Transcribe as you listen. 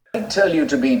I tell you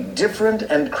to be different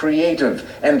and creative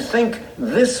and think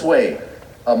this way.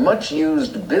 A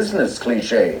much-used business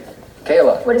cliche.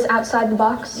 Kayla. What is outside the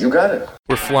box? You got it.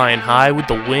 We're flying high with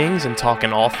the wings and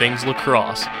talking all things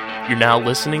lacrosse. You're now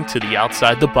listening to the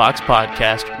Outside the Box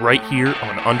podcast right here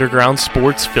on Underground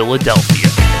Sports Philadelphia.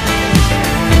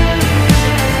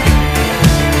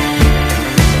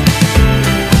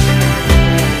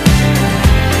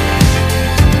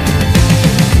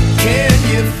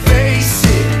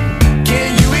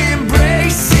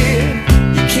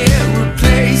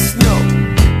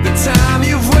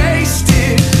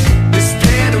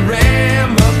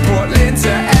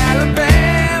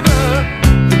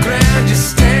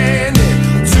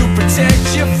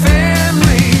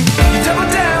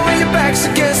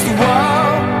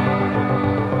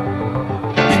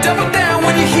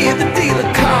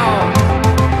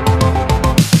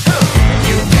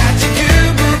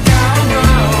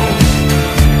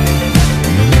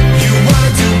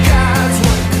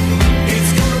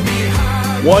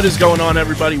 What is going on,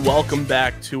 everybody? Welcome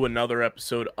back to another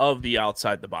episode of the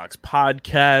Outside the Box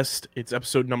podcast. It's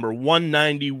episode number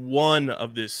 191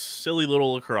 of this silly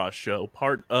little lacrosse show,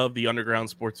 part of the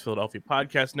Underground Sports Philadelphia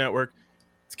podcast network.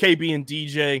 It's KB and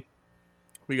DJ.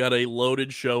 We got a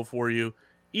loaded show for you,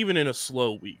 even in a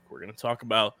slow week. We're going to talk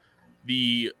about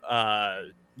the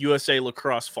USA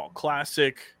Lacrosse Fall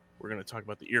Classic. We're going to talk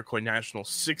about the Iroquois National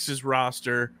Sixes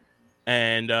roster.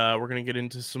 And we're going to get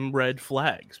into some red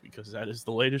flags because that is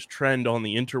the latest trend on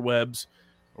the interwebs.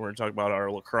 We're going to talk about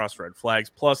our lacrosse red flags.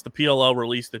 Plus, the PLL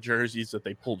released the jerseys that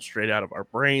they pulled straight out of our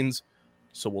brains.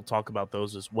 So we'll talk about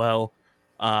those as well.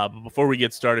 But before we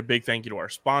get started, big thank you to our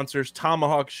sponsors.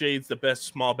 Tomahawk Shades, the best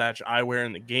small batch eyewear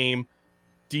in the game.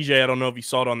 DJ, I don't know if you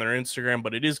saw it on their Instagram,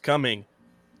 but it is coming.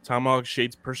 Tomahawk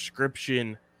Shades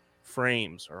prescription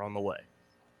frames are on the way.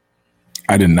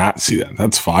 I did not see that.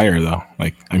 That's fire, though.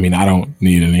 I don't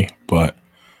need any, but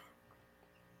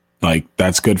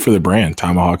that's good for the brand.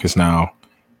 Tomahawk is now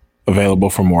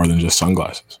available for more than just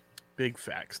sunglasses. Big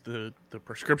facts. The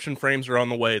prescription frames are on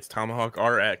the way. It's Tomahawk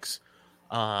RX.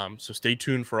 So stay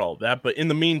tuned for all of that. But in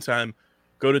the meantime,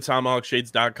 go to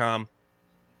tomahawkshades.com.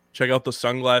 Check out the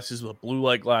sunglasses, the blue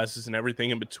light glasses, and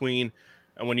everything in between.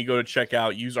 And when you go to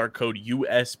checkout, use our code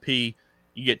USP.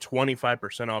 You get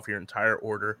 25% off your entire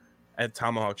order at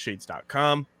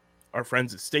tomahawkshades.com. Our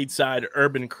friends at Stateside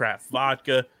Urban Craft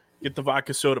Vodka. Get the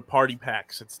vodka soda party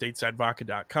packs at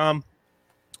statesidevodka.com.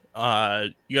 You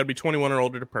got to be 21 or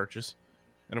older to purchase.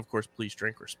 And, of course, please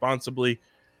drink responsibly.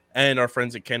 And our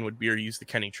friends at Kenwood Beer, use the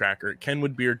Kenny Tracker at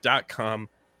kenwoodbeer.com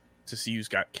to see who's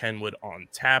got Kenwood on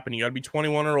tap. And you got to be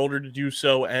 21 or older to do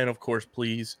so. And, of course,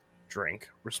 please drink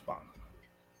responsibly.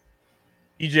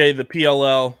 EJ, the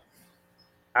PLL,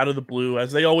 out of the blue,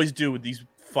 as they always do with these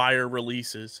fire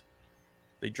releases,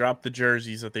 they dropped the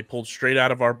jerseys that they pulled straight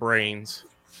out of our brains,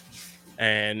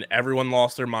 and everyone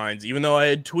lost their minds, even though I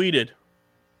had tweeted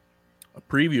a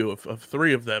preview of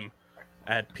three of them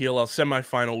at PLL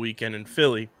semifinal weekend in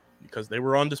Philly because they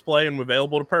were on display and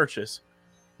available to purchase,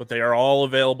 but they are all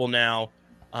available now.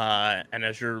 And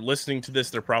as you're listening to this,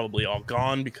 they're probably all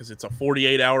gone because it's a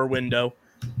 48-hour window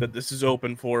that this is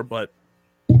open for, but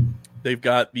they've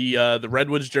got the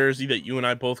Redwoods jersey that you and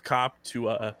I both copped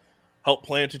to help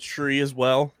plant a tree as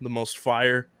well. The most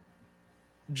fire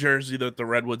jersey that the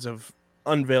Redwoods have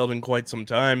unveiled in quite some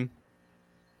time.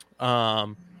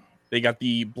 They got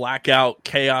the blackout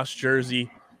chaos jersey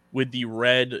with the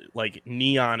red,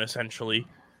 neon, essentially.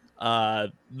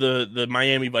 The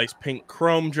Miami Vice pink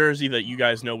chrome jersey that you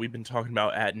guys know we've been talking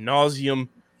about ad nauseum.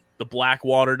 The black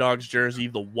Water Dogs jersey.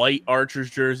 The white Archers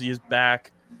jersey is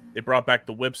back. They brought back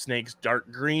the Whip Snakes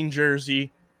dark green jersey.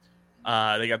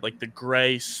 They got the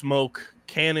gray Smoke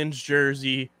Cannons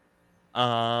jersey. Which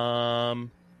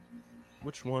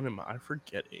one am I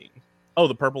forgetting? Oh,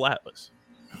 the Purple Atlas.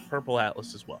 Purple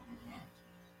Atlas as well.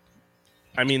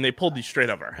 I mean, they pulled these straight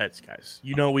out of our heads, guys.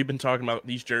 You know, we've been talking about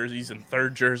these jerseys and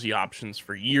third jersey options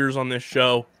for years on this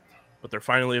show, but they're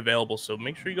finally available. So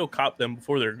make sure you go cop them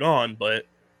before they're gone. But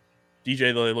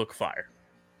DJ, they look fire.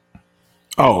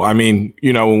 Oh, I mean,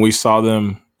 when we saw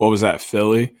them, what was that,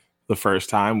 Philly, the first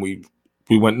time, we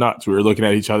went nuts. We were looking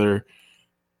at each other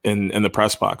in the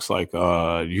press box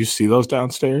you see those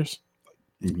downstairs?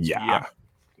 Yeah.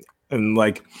 And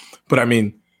but I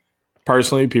mean,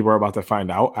 personally, people are about to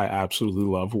find out. I absolutely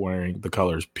love wearing the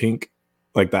colors pink,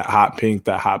 that hot pink,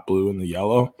 that hot blue, and the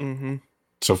yellow. Mm-hmm.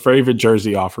 So favorite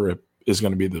jersey offer is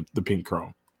going to be the pink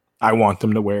chrome. I want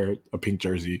them to wear a pink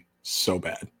jersey so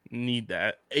bad. Need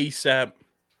that ASAP.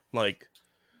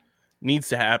 Needs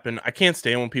to happen. I can't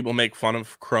stand when people make fun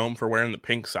of Chrome for wearing the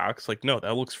pink socks. No,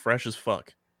 that looks fresh as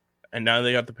fuck. and now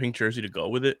they got the pink jersey to go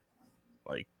with it.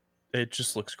 Like, it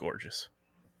just looks gorgeous.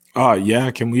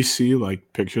 Yeah. Can we see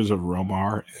like pictures of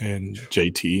Romar and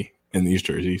JT in these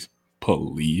jerseys,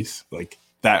 please? Like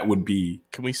that would be.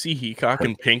 Can we see Heacock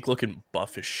in pink looking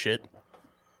buff as shit?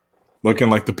 Looking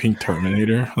like the pink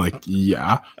Terminator. Like,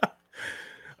 yeah.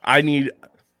 I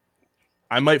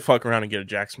might fuck around and get a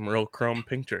Jackson Merrill chrome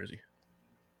pink jersey.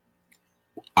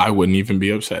 I wouldn't even be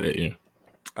upset at you.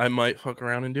 I might fuck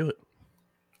around and do it.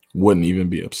 Wouldn't even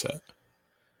be upset.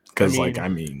 Because, I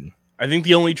think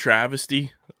the only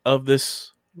travesty of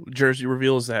this jersey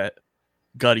reveal is that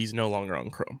Gutty's no longer on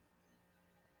chrome.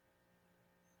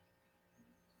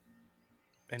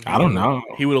 And I don't know.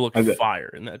 He would have looked fire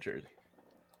in that jersey.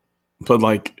 But,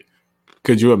 like,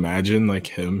 could you imagine, like,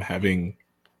 him having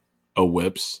a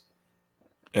Whips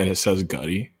and it says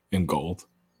Gutty in gold?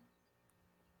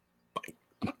 Like,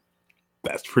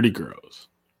 that's pretty gross.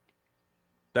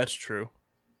 That's true.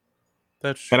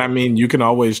 That's true. And, I mean, you can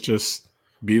always just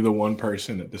be the one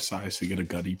person that decides to get a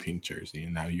Gutty pink jersey,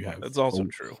 and now you have that's also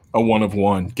true. A one of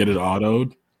one. Get it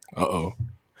autoed. Uh-oh.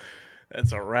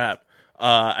 That's a wrap.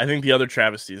 I think the other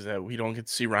travesty is that we don't get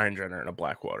to see Ryan Jenner in a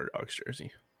black Water Dogs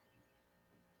jersey.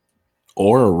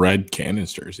 Or a red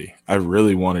Cannons jersey. I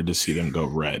really wanted to see them go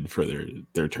red for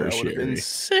their tertiary. That would have been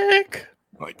sick.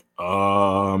 Like,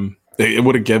 it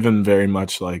would have given very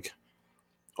much like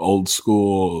old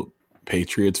school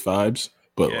Patriots vibes,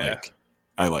 but like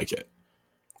I like it.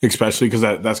 Especially because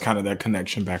that's kind of that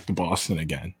connection back to Boston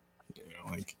again. You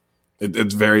know, like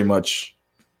it's very much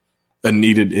a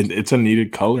needed. It's a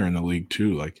needed color in the league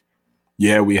too. Like,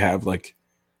 yeah, we have like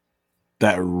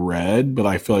that red, but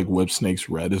I feel like Whipsnake's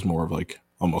red is more of like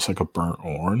almost like a burnt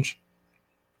orange.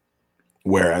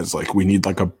 Whereas like we need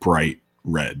like a bright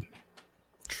red.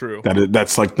 True.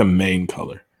 That's like the main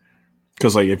color.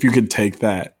 Because like if you could take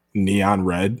that neon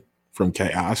red from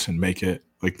Chaos and make it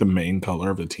like the main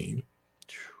color of the team,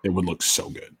 it would look so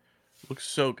good. Looks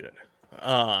so good.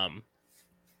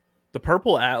 The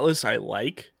purple Atlas I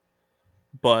like,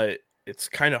 but it's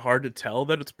kind of hard to tell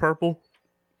that it's purple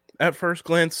at first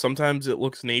glance. Sometimes it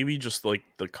looks navy, just like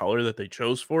the color that they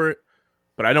chose for it.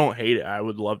 But I don't hate it. I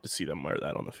would love to see them wear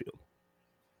that on the field.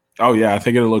 Oh yeah, I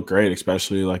think it'll look great,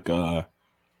 especially like a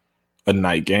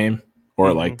night game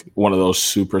or like one of those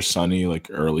super sunny like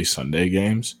early Sunday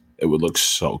games. It would look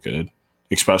so good,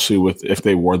 especially with if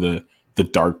they wore the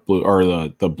dark blue or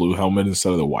the blue helmet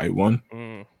instead of the white one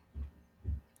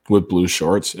with blue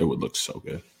shorts. It would look so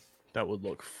good. That would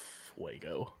look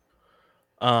fuego.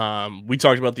 We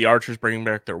talked about the Archers bringing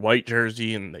back their white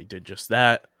jersey, and they did just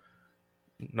that.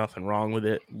 Nothing wrong with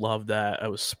it. Love that. I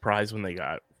was surprised when they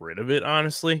got rid of it,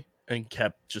 honestly, and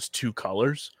kept just two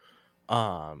colors.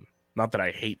 Not that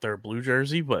I hate their blue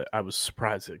jersey, but I was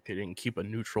surprised that they didn't keep a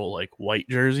neutral like white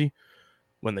jersey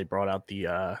when they brought out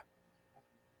the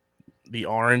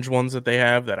orange ones that they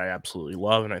have that I absolutely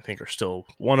love and I think are still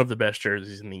one of the best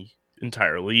jerseys in the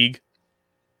entire league.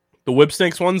 The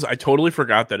Whipsnakes ones, I totally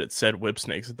forgot that it said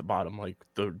Whipsnakes at the bottom, like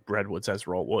the Redwoods has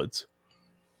Roll Woods.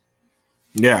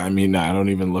 Yeah, I mean, I don't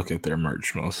even look at their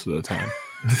merch most of the time.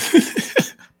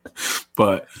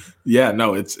 But yeah,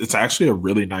 no, it's actually a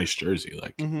really nice jersey,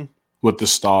 like with the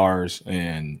stars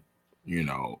and you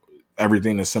know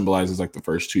everything that symbolizes like the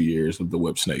first 2 years of the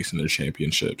Whipsnakes and their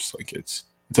championships. Like it's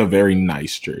a very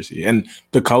nice jersey, and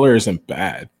the color isn't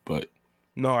bad. But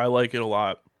no, I like it a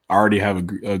lot. I already have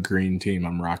a green team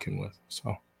I'm rocking with,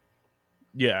 so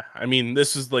yeah. I mean,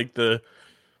 this is like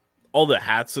all the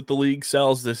hats that the league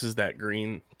sells. This is that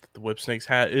green that the Whipsnakes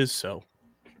hat is, so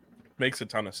makes a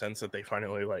ton of sense that they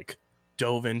finally like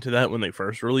dove into that when they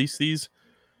first released these.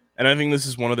 And I think this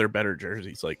is one of their better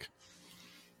jerseys. Like,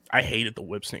 I hated the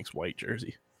Whipsnakes white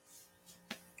jersey.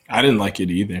 I didn't like it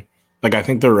either. Like, I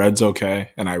think the red's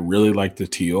okay, and I really like the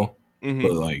teal,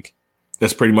 but like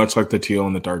that's pretty much like the teal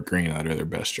and the dark green that are their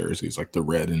best jerseys. Like the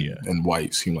red and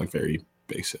white seem like very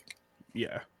basic.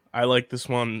 Yeah, I like this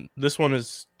one. This one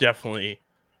is definitely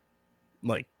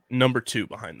like number 2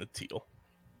 behind the teal.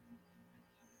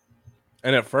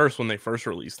 And at first, when they first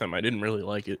released them, I didn't really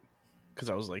like it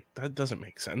because I was like, that doesn't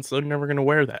make sense. They're never going to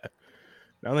wear that.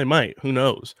 Now they might. Who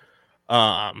knows?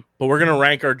 But we're going to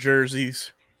rank our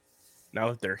jerseys now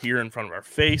that they're here in front of our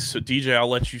face. So, DJ, I'll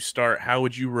let you start. How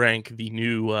would you rank the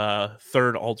new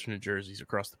third alternate jerseys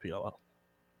across the PLL?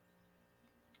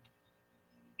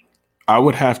 I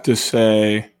would have to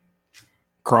say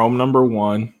Chrome number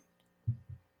 1.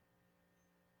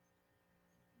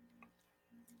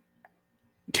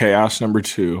 Chaos number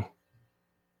 2.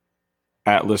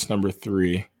 Atlas number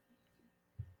 3.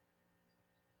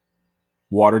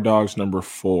 Water Dogs number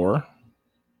 4.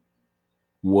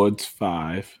 Woods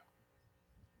 5.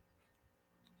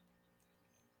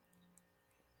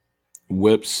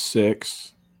 Whip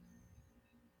 6,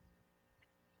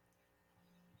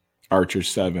 Archer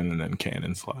 7, and then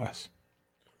Cannons last.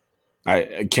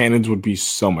 Cannons would be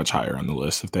so much higher on the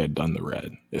list if they had done the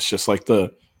red. It's just like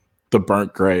the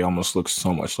burnt gray almost looks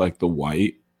so much like the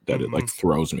white that it like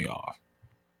throws me off.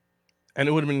 And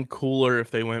it would have been cooler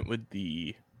if they went with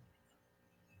the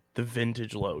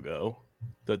vintage logo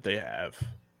that they have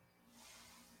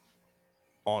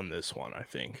on this one, I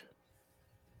think.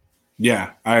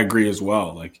 Yeah, I agree as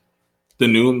well. Like the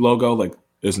new logo like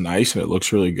is nice and it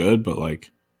looks really good, but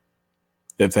like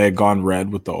if they had gone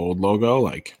red with the old logo,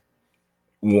 like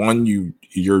one,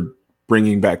 you're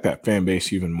bringing back that fan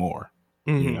base even more.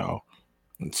 You know,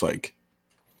 it's like,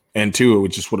 and two,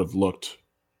 it would have looked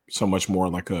so much more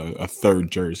like a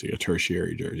third jersey, a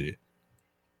tertiary jersey.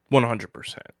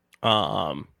 100%.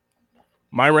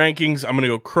 My rankings, I'm gonna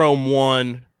go Chrome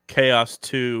 1, Chaos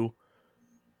 2,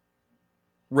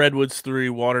 Redwoods 3,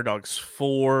 Water Dogs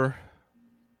 4,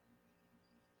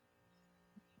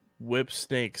 Whip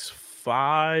Snakes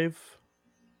 5.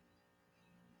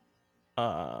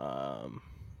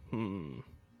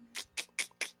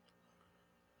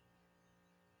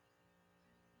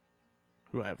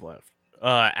 Who do I have left?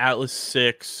 Atlas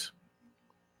 6,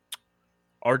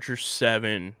 Archer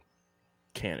 7,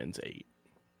 Cannons 8.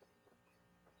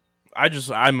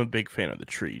 I'm a big fan of the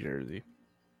tree jersey.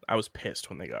 I was pissed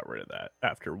when they got rid of that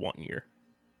after 1 year.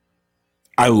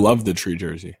 I love the tree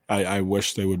jersey. I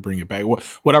wish they would bring it back.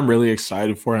 What I'm really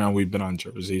excited for, and we've been on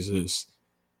jerseys, is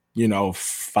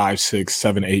 5, 6,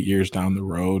 7, 8 years down the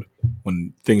road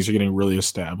when things are getting really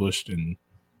established, and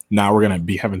now we're gonna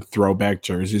be having throwback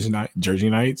jersey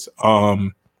nights.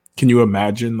 Can you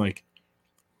imagine like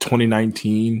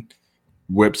 2019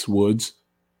 Whips Woods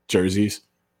jerseys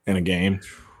in a game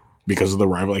because of the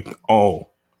rival? Like,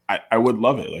 I would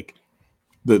love it. Like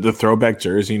the throwback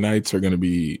jersey nights are gonna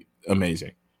be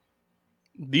amazing.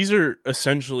 These are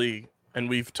essentially, and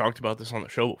we've talked about this on the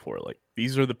show before, like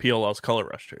these are the PLL's Color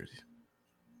Rush jerseys.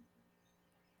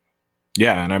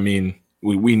 Yeah, and I mean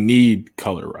we need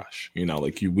Color Rush. We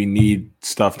need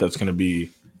stuff that's going to be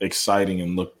exciting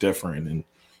and look different and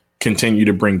continue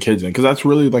to bring kids in, because that's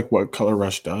really like what Color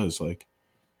Rush does. Like,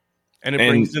 and it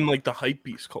brings in like the hype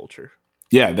beast culture.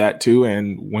 Yeah, that too.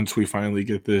 And once we finally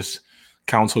get this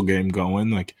console game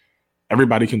going, like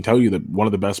everybody can tell you that one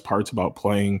of the best parts about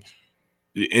playing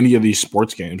any of these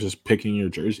sports games is picking your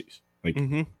jerseys. Like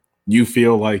you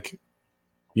feel like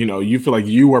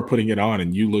you are putting it on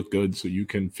and you look good, so you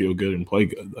can feel good and play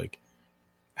good. Like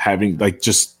having like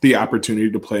just the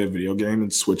opportunity to play a video game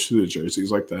and switch to the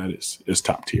jerseys like that is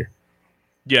top tier.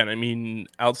 Yeah, and I mean,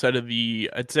 outside of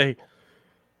I'd say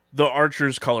the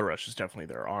Archers Color Rush is definitely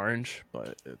their orange,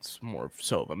 but it's more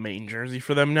so of a main jersey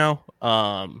for them now.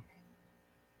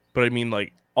 But I mean,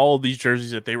 like all of these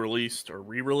jerseys that they released or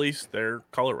re-released, they're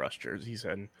Color Rush jerseys,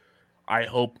 and I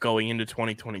hope going into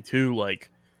 2022, like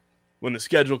when the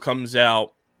schedule comes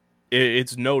out,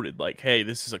 it's noted like, hey,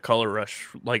 this is a Color Rush.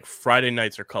 Like Friday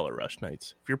nights are Color Rush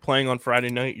nights. If you're playing on Friday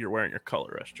night, you're wearing your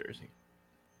Color Rush jersey.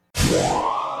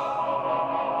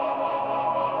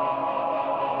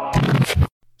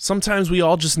 Sometimes we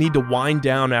all just need to wind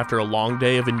down after a long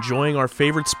day of enjoying our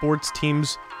favorite sports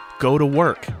teams go to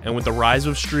work. And with the rise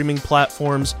of streaming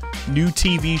platforms, new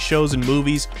TV shows and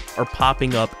movies are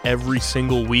popping up every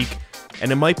single week,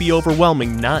 and it might be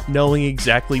overwhelming not knowing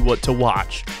exactly what to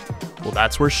watch. Well,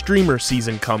 that's where Streamer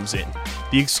Season comes in,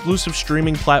 the exclusive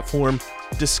streaming platform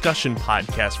discussion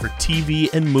podcast for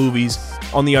TV and movies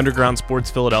on the Underground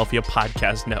Sports Philadelphia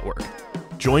podcast network.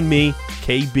 Join me,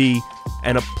 KB,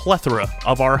 and a plethora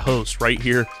of our hosts right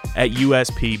here at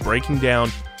USP, breaking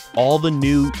down all the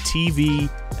new TV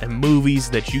and movies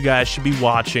that you guys should be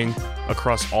watching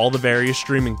across all the various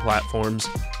streaming platforms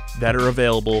that are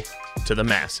available to the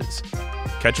masses.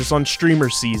 Catch us on Streamer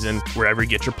Season wherever you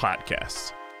get your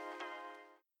podcasts.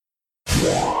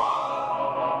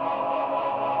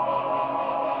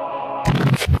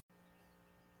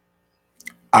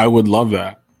 I would love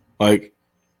that. Like,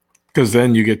 because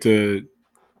then you get to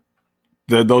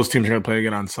those teams are going to play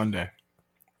again on Sunday.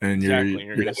 And you're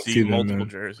going to see multiple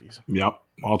jerseys. Yep,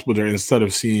 multiple jerseys. Instead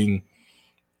of seeing,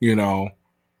 I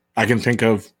can think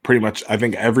of I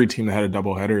think every team that had a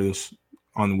doubleheader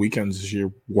on the weekends this year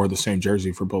wore the same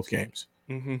jersey for both games.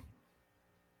 Mm-hmm.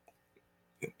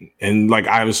 And like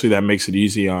obviously that makes it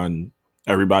easy on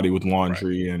everybody with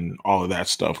laundry and all of that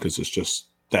stuff because it's just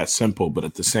that simple. But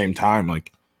at the same time,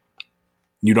 like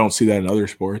you don't see that in other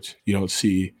sports. You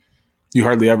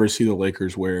hardly ever see the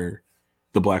Lakers wear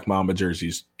the Black Mamba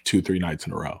jerseys 2-3 nights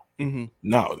in a row. Mm-hmm.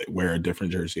 No, they wear a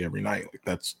different jersey every night. Like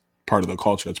that's part of the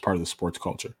culture. That's part of the sports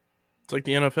culture. It's like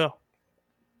the NFL.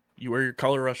 You wear your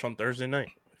color rush on Thursday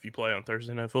night if you play on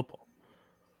Thursday Night Football.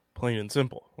 Plain and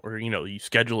simple. Or, you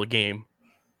schedule a game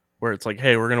where it's like,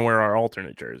 hey, we're going to wear our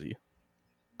alternate jersey.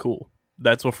 Cool.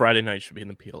 That's what Friday night should be in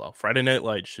the PLL. Friday Night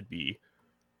Lights should be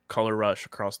color rush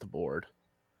across the board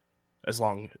as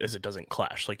long as it doesn't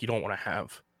clash. Like, you don't want to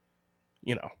have,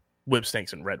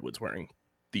 Whipstanks and Redwoods wearing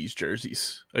these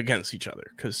jerseys against each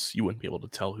other because you wouldn't be able to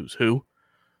tell who's who.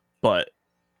 But,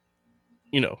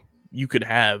 you could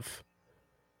have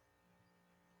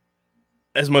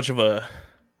as much of a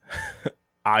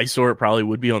eyesore it probably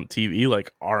would be on TV,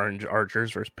 like orange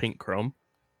Archers versus pink Chrome.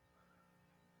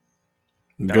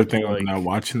 Good thing I'm not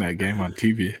watching that game on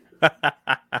TV.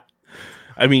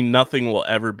 I mean, nothing will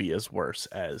ever be as worse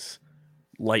as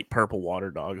light purple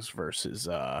Water Dogs versus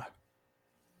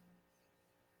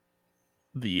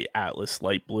the Atlas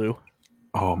light blue.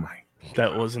 Oh my!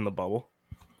 That was in the bubble.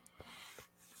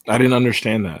 I didn't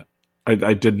understand that.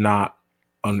 I did not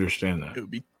understand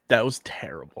that. That was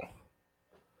terrible.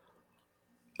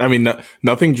 I mean,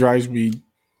 nothing drives me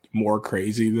more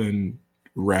crazy than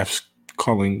refs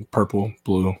calling purple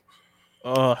blue.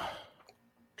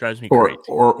 Drives me crazy.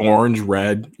 Or orange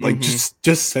red. Like, just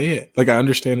say it. Like, I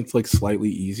understand it's like slightly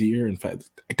easier. In fact,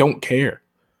 I don't care.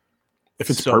 If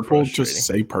it's so purple, just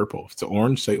say purple. If it's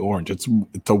orange, say orange. It's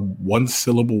a one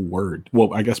syllable word.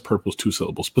 Well, I guess purple's 2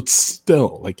 syllables, but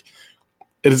still, like,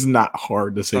 it is not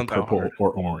hard to say purple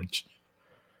or orange.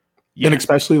 Yeah. And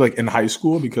especially like in high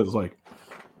school, because like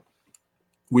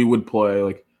we would play,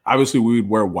 like, obviously we would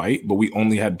wear white, but we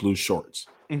only had blue shorts.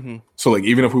 Mm-hmm. So like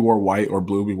even if we wore white or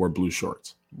blue, we wore blue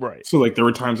shorts. Right. So like there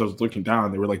were times I was looking down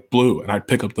and they were like blue, and I'd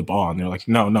pick up the ball and they're like,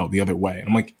 no, the other way. And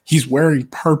I'm like, he's wearing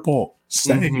purple.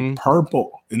 Say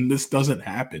purple. And this doesn't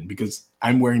happen because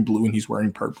I'm wearing blue and he's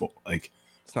wearing purple. Like,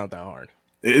 it's not that hard.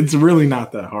 It's really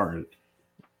not that hard.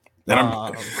 And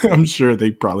I'm sure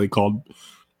they probably called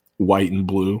white and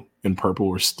blue and purple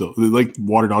were still, like,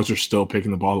 Water Dogs are still picking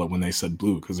the ball up when they said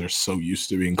blue because they're so used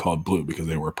to being called blue because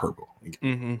they were purple. Like,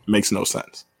 it makes no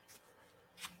sense.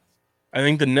 I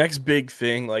think the next big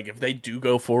thing, like if they do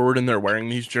go forward and they're wearing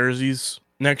these jerseys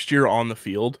next year on the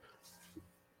field,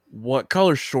 what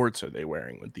color shorts are they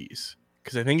wearing with these?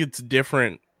 Because I think it's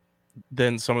different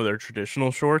than some of their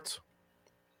traditional shorts.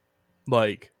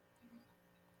 Like,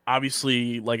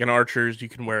 obviously, like in Archers, you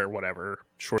can wear whatever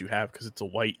shorts you have because it's a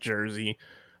white jersey.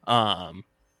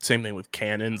 Same thing with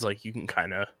Cannons. Like, you can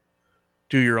kind of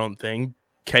do your own thing.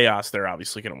 Chaos, they're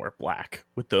obviously going to wear black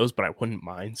with those, but I wouldn't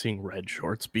mind seeing red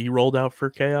shorts be rolled out for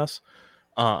Chaos.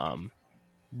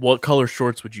 What color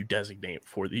shorts would you designate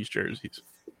for these jerseys?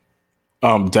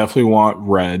 Definitely want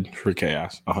red for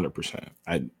Chaos, 100%.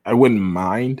 I wouldn't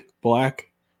mind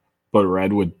black, but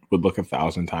red would look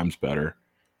 1,000 times better.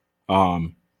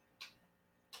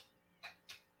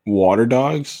 Water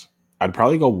Dogs, I'd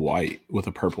probably go white with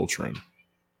a purple trim.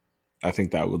 I think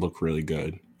that would look really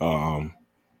good. I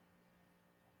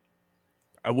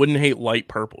wouldn't hate light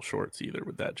purple shorts either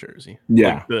with that jersey.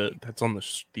 Yeah, like that's on the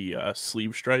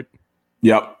sleeve stripe.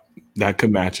 Yep, that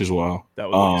could match as well. That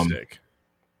would look sick.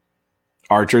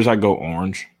 Archers, I'd go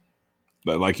orange.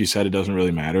 But like you said, it doesn't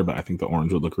really matter, but I think the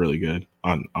orange would look really good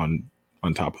on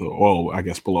top of I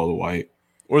guess below the white.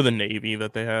 Or the navy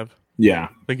that they have. Yeah.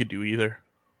 They could do either.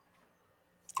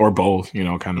 Or both,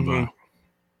 kind of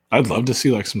I'd love to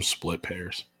see like some split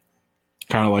pairs.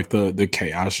 Kind of like the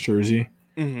Chaos jersey.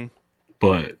 Mm-hmm.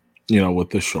 But,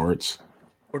 with the shorts.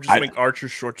 Or just make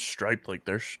Archer's shorts striped like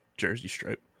their jersey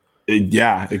stripe.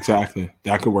 Yeah, exactly.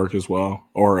 That could work as well.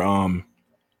 Or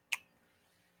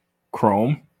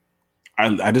Chrome.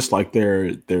 I just like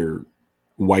their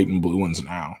white and blue ones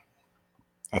now.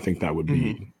 I think that would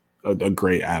be a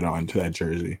great add-on to that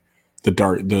jersey.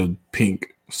 The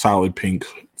pink, solid pink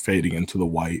fading into the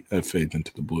white that fades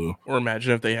into the blue. Or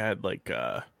imagine if they had like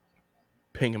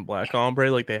pink and black ombre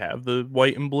like they have the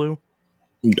white and blue.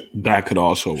 That could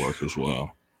also work as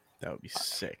well. That would be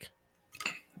sick.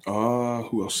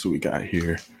 Who else do we got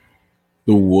here?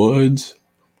 The Woods.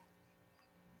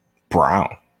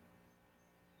 Brown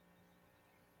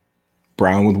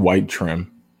with white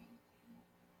trim.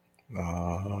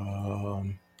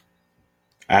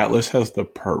 Atlas has the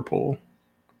purple.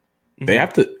 They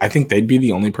have to. I think they'd be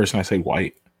the only person I say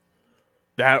white.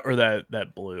 That or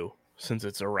that blue, since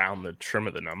it's around the trim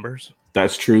of the numbers.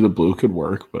 That's true. The blue could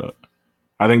work, but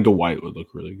I think the white would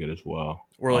look really good as well.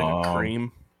 Or like a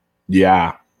cream.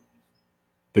 Yeah.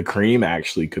 The cream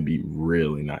actually could be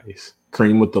really nice.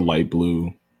 Cream with the light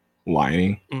blue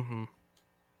lining. Mm-hmm.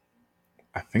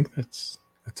 I think that's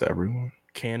everyone.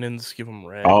 Cannons, give them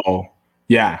red. Oh,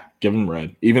 yeah. Give them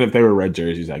red. Even if they were red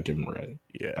jerseys, I'd give them red.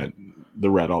 Yeah. The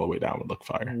red all the way down would look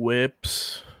fire.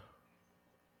 Whips.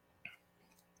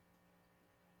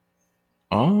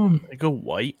 I go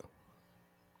white.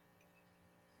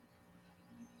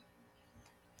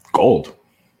 Gold.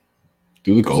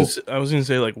 Do the gold. I was gonna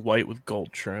say like white with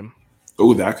gold trim.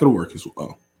 Oh, that could work as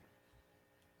well.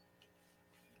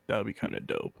 That would be kind of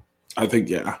dope. I think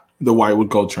the white with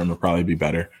gold trim would probably be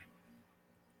better.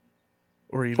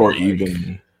 Or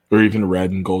even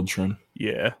red and gold trim.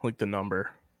 Yeah, like the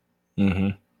number. Mm-hmm.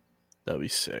 That'd be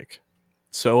sick.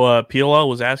 So PLL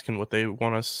was asking what they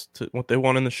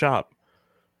want in the shop.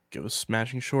 Give us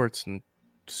smashing shorts and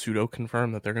pseudo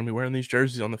confirm that they're going to be wearing these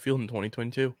jerseys on the field in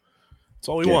 2022. That's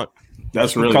all we want.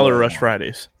 That's really Color Rush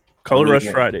Fridays.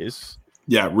 Fridays.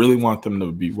 Yeah, really want them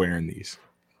to be wearing these.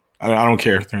 I don't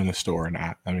care if they're in the store or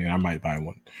not. I mean, I might buy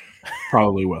one.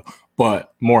 Probably will.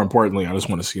 But more importantly, I just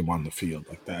want to see them on the field.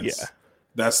 Like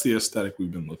that's the aesthetic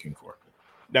we've been looking for.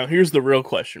 Now, here's the real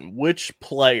question. Which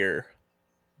player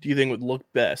do you think would look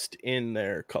best in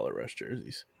their Color Rush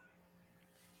jerseys?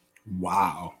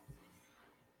 Wow.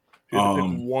 If you had to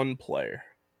pick one player.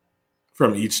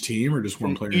 From each team or just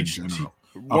one player in general?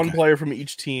 One player from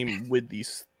each team with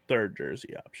these third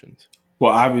jersey options.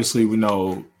 Well, obviously, we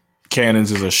know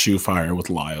Cannons is a shoe fire with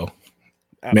Lyle.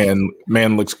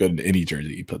 Man looks good in any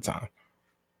jersey he puts on.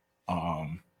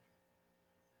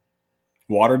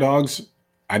 Water Dogs,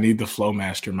 I need the Flow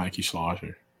Master Mikey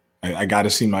Schlosser. I got to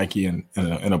see Mikey in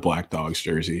a Black Dogs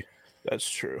jersey. That's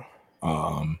true.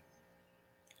 Wow,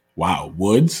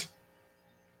 Woods.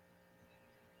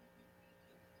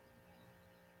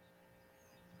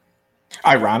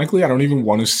 Ironically, I don't even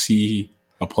want to see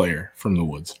a player from the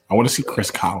Woods. I want to see Chris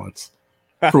Collins.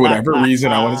 For whatever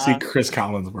reason, I want to see Chris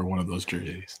Collins wear one of those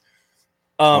jerseys.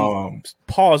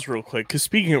 Pause real quick, because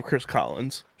speaking of Chris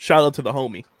Collins, shout out to the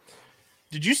homie.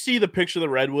 Did you see the picture the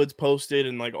Redwoods posted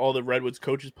and like all the Redwoods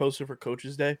coaches posted for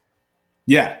Coaches Day?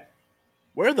 Yeah.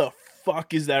 Where the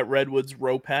fuck is that Redwoods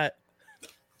rope hat?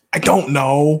 I don't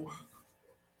know.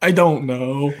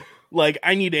 Like,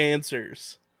 I need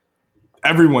answers.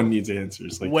 Everyone needs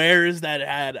answers. Like, where is that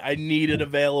hat? I need it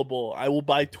available. I will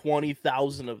buy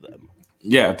 20,000 of them.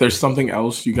 Yeah, if there's something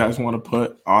else you guys want to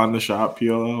put on the shop,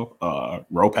 PLL,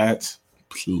 rope hats,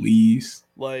 please.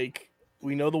 Like,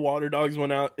 we know the Water Dogs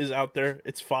one is out there.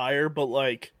 It's fire, but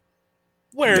like,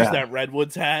 where's that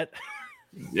Redwoods hat?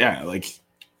 Yeah, like,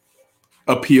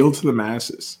 appeal to the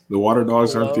masses. The Water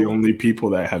Dogs aren't the only people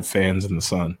that have fans in the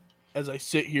sun. As I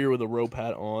sit here with a rope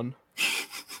hat on.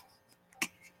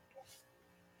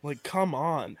 Like, come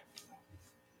on.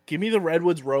 Give me the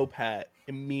Redwoods rope hat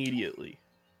immediately.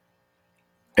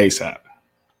 ASAP.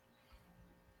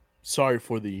 Sorry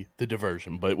for the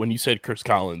diversion, but when you said Chris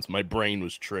Collins, my brain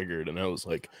was triggered, and I was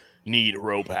like, need a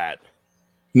rope hat.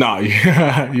 No,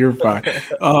 yeah, you're fine.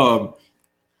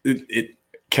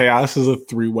 Chaos is a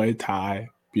three-way tie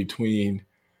between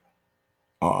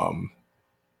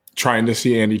trying to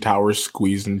see Andy Towers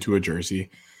squeezed into a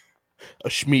jersey. A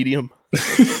schmedium.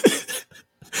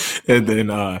 And then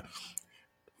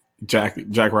Jack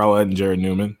Rowlett and Jared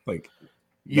Newman, like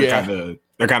they're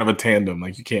kind of a tandem.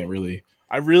 Like you can't really.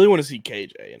 I really want to see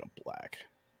KJ in a black.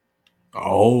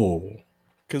 Oh,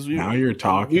 because now you're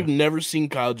talking. We've never seen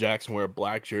Kyle Jackson wear a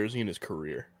black jersey in his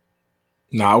career.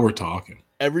 Now we're talking.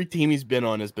 Every team he's been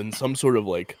on has been some sort of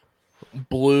like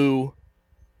blue,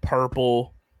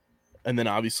 purple, and then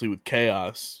obviously with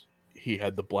Chaos, he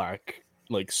had the black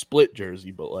like split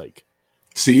jersey, but like.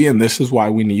 See, and this is why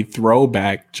we need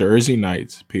throwback jersey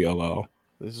nights, PLL.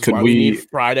 This is why we need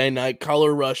Friday night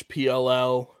Color Rush,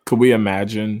 PLL. Could we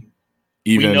imagine?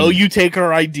 We know you take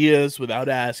our ideas without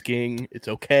asking. It's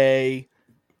okay.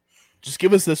 Just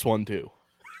give us this one too.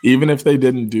 Even if they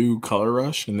didn't do Color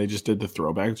Rush and they just did the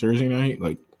throwback jersey night,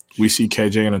 like we see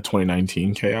KJ in a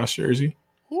 2019 Chaos jersey.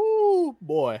 Ooh,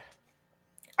 boy.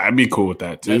 I'd be cool with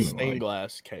that too. That stained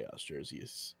glass Chaos jersey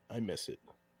I miss it.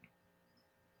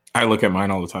 I look at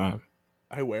mine all the time.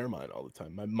 I wear mine all the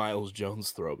time. My Miles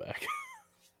Jones throwback.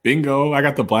 Bingo. I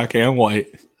got the black and white.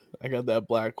 I got that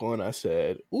black one. I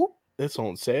said, ooh, it's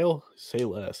on sale. Say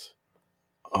less.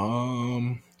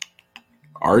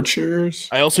 Archers.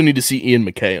 I also need to see Ian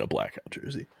McKay in a blackout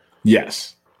jersey.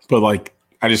 Yes. But like,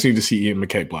 I just need to see Ian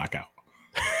McKay blackout.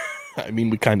 I mean,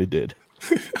 we kind of did.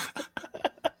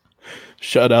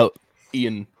 Shout out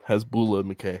Ian Hasbullah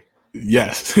McKay.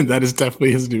 Yes, that is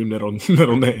definitely his new middle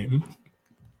name.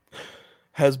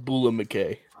 Hasbullah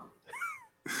McKay.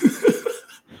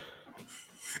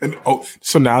 And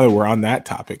so now that we're on that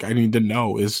topic, I need to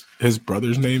know, is his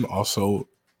brother's name also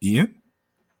Ian?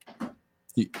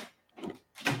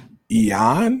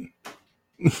 Ian?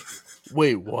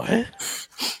 Wait, what?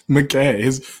 McKay.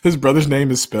 His brother's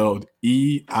name is spelled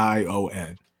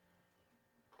E-I-O-N.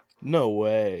 No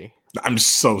way. I'm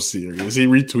so serious. He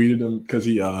retweeted him because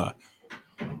he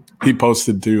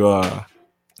posted to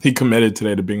he committed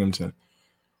today to Binghamton.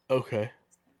 Okay.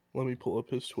 Let me pull up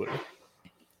his Twitter.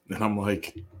 And I'm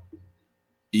like,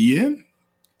 Eon?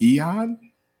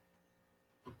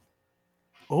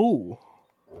 Oh.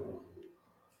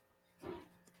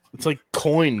 It's like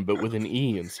coin, but with an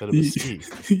E instead of a C.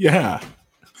 Yeah.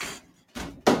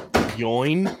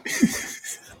 Yoin.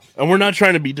 And we're not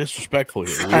trying to be disrespectful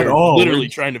here. We're At all. Literally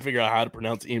trying to figure out how to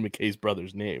pronounce Ian McKay's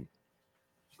brother's name.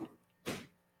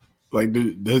 Like,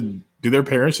 do their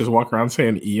parents just walk around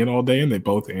saying Ian all day and they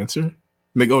both answer? And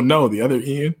they go, no, the other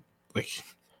Ian. Like,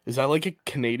 is that like a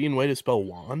Canadian way to spell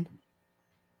Juan?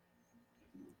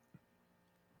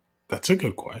 That's a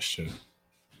good question.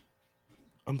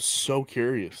 I'm so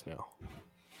curious now.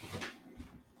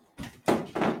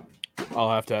 I'll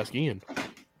have to ask Ian.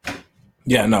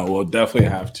 Yeah, no, we'll definitely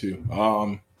have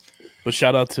to. But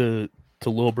shout out to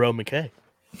Lil Bro McKay.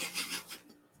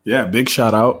 Yeah, big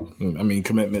shout out. I mean,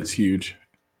 commitment's huge.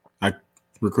 I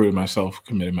recruited myself,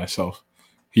 committed myself.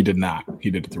 He did not.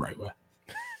 He did it the right way.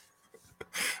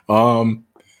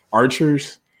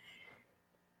 Archers.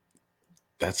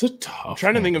 That's a tough. I'm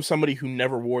trying to think of somebody who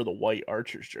never wore the white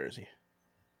Archers jersey.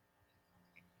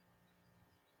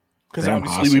 Because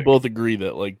obviously we both agree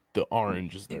that like the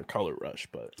orange is their color rush,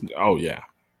 but oh yeah,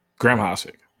 Graham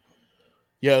Hossick.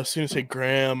 Yeah, I was going to say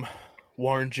Graham,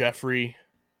 Warren Jeffrey,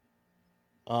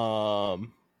 Connor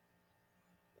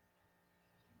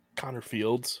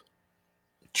Fields.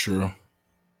 True.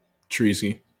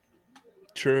 Treasy.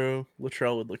 True.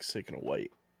 Latrell would look sick in a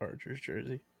white Archers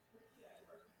jersey.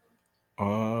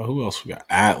 Who else we got?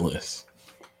 Atlas.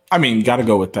 I mean, got to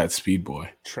go with that speed boy.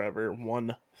 Trevor,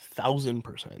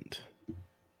 1,000%.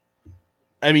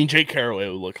 I mean, Jake Caraway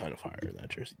would look kind of fire in that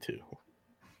jersey too.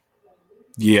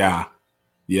 Yeah.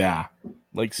 Yeah.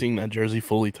 Like seeing that jersey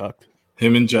fully tucked.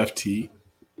 Him and Jeff T.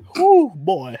 Ooh,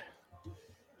 boy.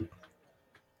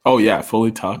 Oh, yeah,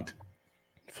 fully tucked.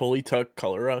 Fully tucked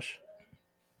color rush.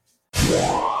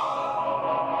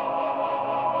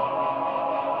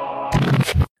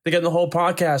 The Get in the Hole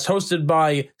podcast, hosted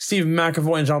by Stephen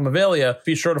McAvoy and John Mavalia.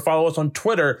 Be sure to follow us on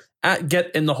Twitter at Get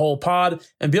in the Hole Pod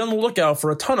and be on the lookout for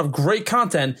a ton of great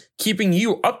content keeping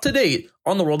you up to date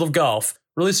on the world of golf.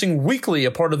 Releasing weekly,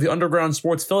 a part of the Underground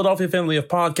Sports Philadelphia family of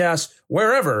podcasts,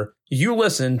 wherever you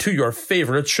listen to your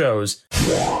favorite shows.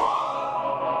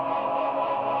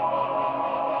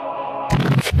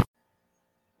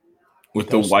 With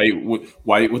the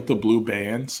white with the blue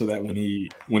band, so that when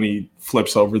he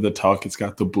flips over the tuck, it's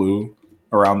got the blue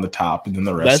around the top, and then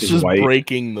the rest That's is just white.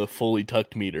 Breaking the fully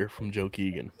tucked meter from Joe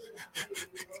Keegan.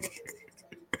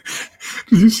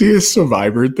 Did you see his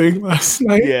Survivor thing last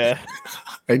night? Yeah.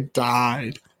 I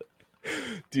died.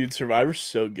 Dude, Survivor's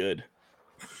so good.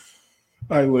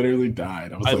 I literally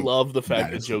died. I love the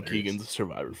fact that Joe hilarious. Keegan's a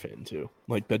Survivor fan too.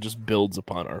 Like that just builds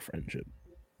upon our friendship.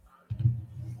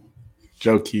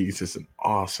 Joe Keys is an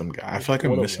awesome guy. I feel like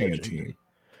I'm missing a team.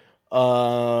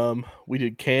 We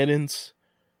did cannons.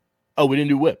 Oh, we didn't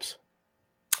do whips.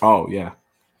 Oh yeah.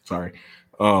 Sorry.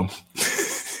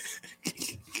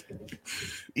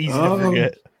 Easy to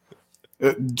forget.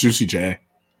 Juicy J.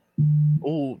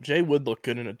 Oh, Jay would look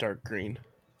good in a dark green.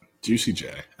 Juicy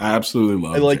J. I absolutely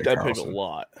love I like Jay that Carlson. pick a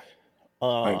lot.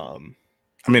 I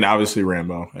mean, obviously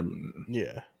Rambo.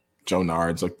 Yeah. Joe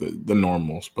Nard's like the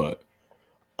normals, but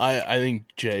I think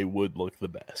Jay would look the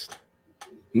best.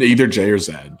 either Jay or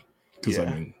Zed. Because Yeah.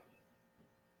 I mean,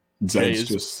 Zed's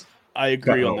just. I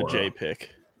agree on the nowhere. Jay pick.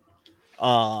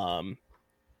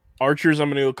 Archers, I'm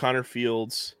gonna go Connor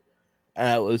Fields.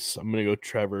 Atlas, I'm gonna go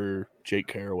Trevor, Jake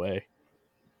Caraway.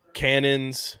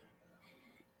 Cannons,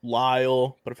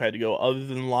 Lyle, but if I had to go other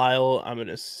than Lyle, I'm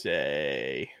gonna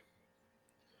say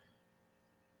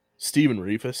Steven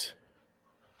Reifus.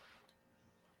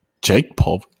 Jake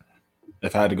Pulver.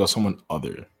 If I had to go someone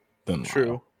other than True.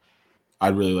 Lyle,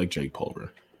 I'd really like Jake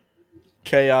Pulver.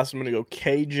 Chaos, I'm gonna go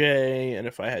KJ, and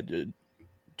if I had to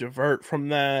divert from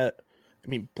that, I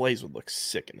mean Blaze would look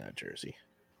sick in that jersey.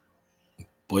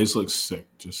 Blaze looks sick,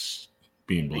 just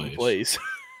being Blaze. Blaze.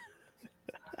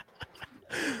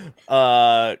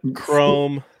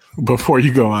 Chrome. Before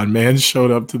you go on, man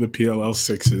showed up to the PLL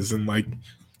sixes in like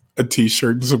a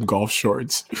t-shirt and some golf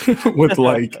shorts with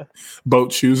like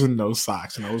boat shoes and no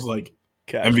socks, and I was like,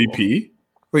 Casual. MVP?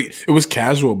 Like it was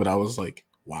casual, but I was like,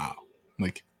 wow,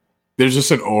 like there's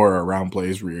just an aura around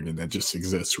Blaze Reardon that just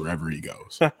exists wherever he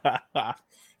goes.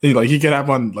 He can have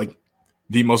on like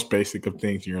the most basic of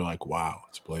things, and you're like, wow,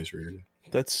 it's Blaze Reardon.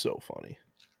 That's so funny.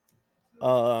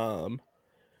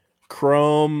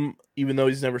 Chrome, even though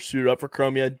he's never suited up for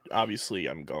Chrome yet, obviously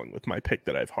I'm going with my pick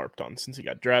that I've harped on since he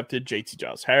got drafted, JT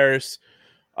Giles Harris.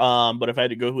 But if I had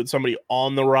to go with somebody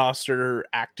on the roster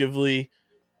actively,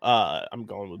 I'm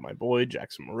going with my boy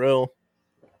Jackson Merrill.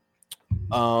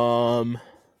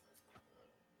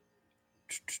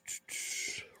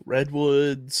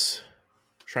 Redwoods.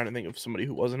 Trying to think of somebody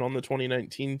who wasn't on the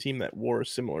 2019 team that wore a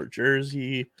similar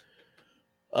jersey.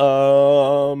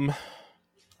 I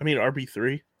mean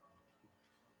RP3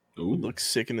 looks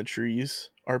sick in the trees.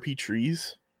 RP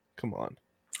trees, come on,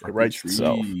 it writes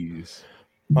itself.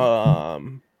 I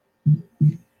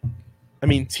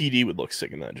mean TD would look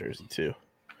sick in that jersey too.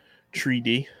 Tree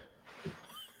D,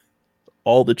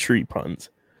 all the tree puns.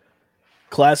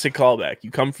 Classic callback. You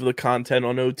come for the content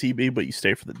on OTB, but you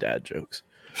stay for the dad jokes.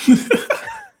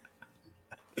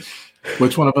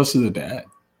 Which one of us is the dad?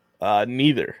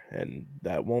 Neither, and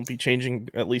that won't be changing,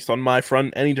 at least on my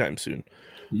front, anytime soon.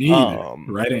 Me either.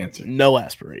 Right answer. No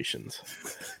aspirations.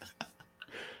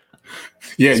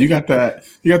 Yeah, you got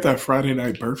that Friday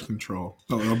night birth control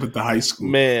up at the high school.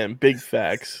 Man, big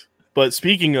facts. But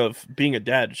speaking of being a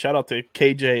dad, shout out to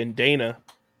KJ and Dana.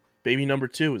 Baby number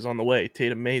 2 is on the way.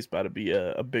 Tatum May's about to be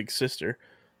a big sister.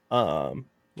 We're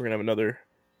gonna have another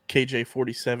KJ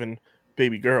 47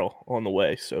 baby girl on the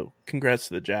way. So congrats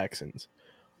to the Jacksons.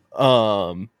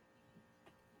 Water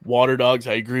Dogs,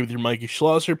 I agree with your Mikey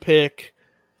Schlosser pick.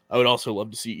 I would also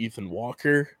love to see Ethan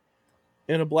Walker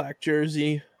in a black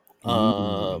jersey.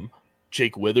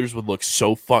 Jake Withers would look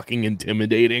so fucking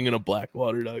intimidating in a black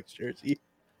Water Dogs jersey.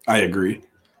 I agree.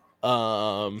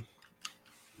 Dylan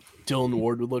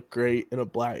Ward would look great in a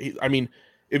black. I mean,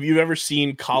 if you've ever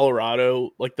seen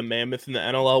Colorado, like the Mammoth in the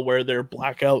NLL, wear their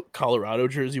blackout Colorado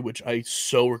jersey, which I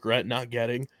so regret not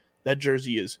getting, that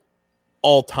jersey is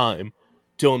all time.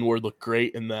 Dylan Ward looked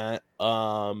great in that.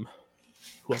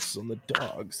 Who else is on the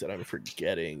Dogs that I'm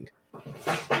forgetting?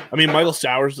 I mean, Michael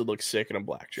Sowers would look sick in a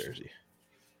black jersey.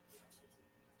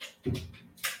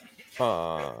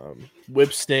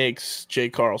 Whip Snakes, Jay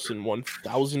Carlson,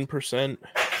 1000%.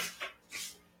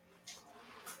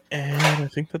 And I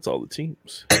think that's all the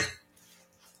teams.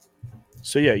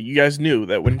 So, yeah, you guys knew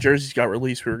that when jerseys got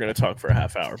released, we were going to talk for a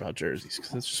half hour about jerseys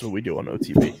because that's just what we do on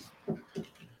OTB.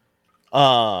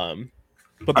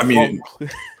 But I mean,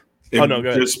 go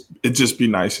ahead. It'd just be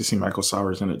nice to see Michael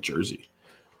Sowers in a jersey.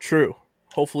 True.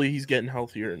 Hopefully he's getting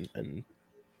healthier and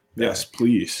yes,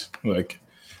 please. Like,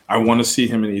 I want to see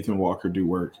him and Ethan Walker do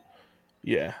work.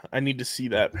 Yeah, I need to see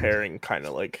that pairing kind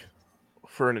of like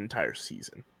for an entire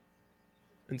season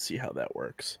and see how that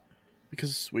works.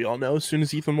 Because we all know as soon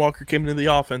as Ethan Walker came into the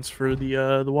offense for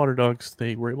the Water Dogs,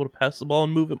 they were able to pass the ball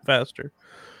and move it faster.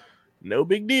 No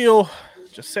big deal.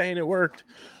 Just saying it worked.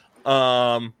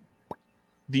 The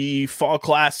Fall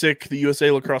Classic, the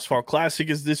USA Lacrosse Fall Classic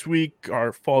is this week.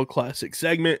 Our Fall Classic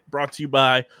segment brought to you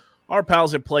by our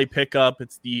pals at Play Pickup.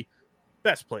 It's the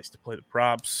best place to play the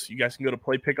props. You guys can go to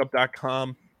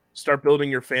playpickup.com, start building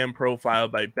your fan profile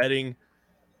by betting.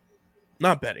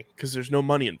 Not betting, because there's no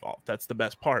money involved. That's the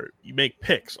best part. You make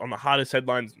picks on the hottest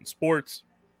headlines in sports.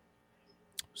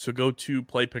 So go to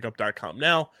playpickup.com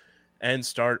now and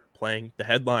start playing the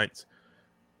headlines.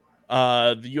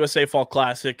 The USA Fall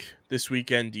Classic this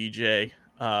weekend, DJ.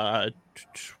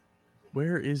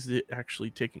 Where is it actually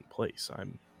taking place?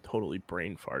 I'm totally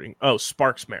brain farting. Oh,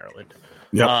 Sparks, Maryland.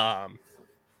 Yeah.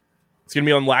 It's going to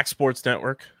be on Lax Sports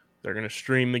Network. They're going to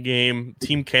stream the game.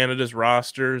 Team Canada's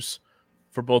rosters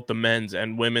for both the men's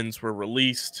and women's were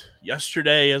released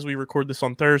yesterday as we record this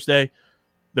on Thursday.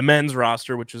 The men's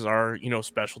roster, which is our,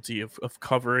 specialty of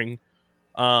covering,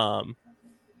 men's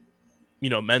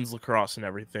lacrosse and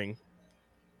everything.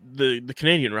 The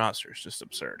Canadian roster is just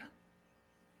absurd.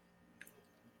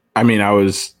 I mean, I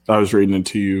was reading it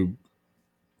to you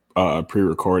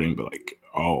pre-recording, but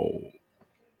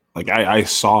I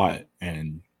saw it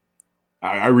and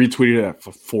I retweeted it at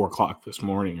 4:00 this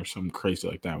morning or something crazy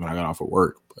like that when I got off of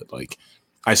work. But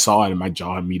I saw it and my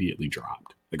jaw immediately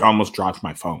dropped. I almost dropped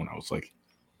my phone. I was like,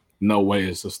 no way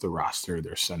is this the roster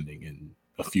they're sending in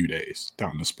a few days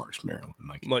down to Sparks, Maryland.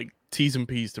 Like T's and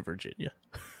P's to Virginia.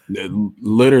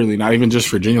 Literally, not even just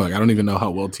Virginia. I don't even know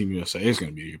how well Team USA is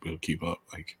going to be able to keep up.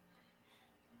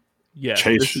 Yeah,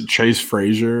 Chase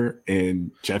Frazier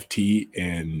and Jeff T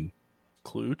and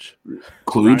Kluch,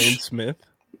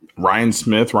 Ryan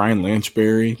Smith, Ryan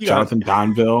Lanchberry, Jonathan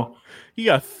Donville. You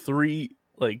got 3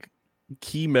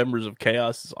 key members of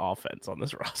Chaos's offense on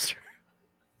this roster.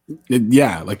 They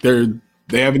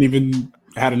haven't even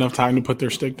had enough time to put their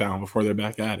stick down before they're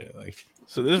back at it.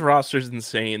 So this roster is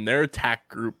insane. Their attack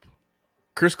group: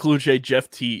 Chris Kluche, Jeff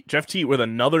T with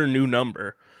another new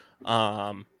number,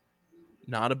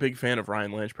 not a big fan of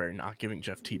Ryan Lanchberry not giving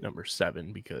Jeff Teat number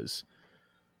 7 because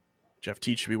Jeff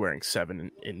Teat should be wearing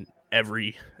 7 in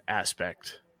every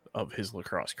aspect of his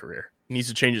lacrosse career. He needs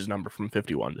to change his number from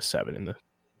 51 to 7 in the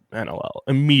NLL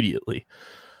immediately.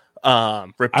 I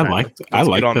like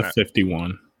the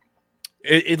 51.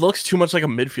 It looks too much like a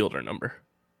midfielder number.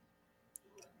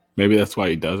 Maybe that's why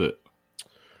he does it.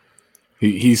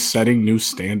 He's setting new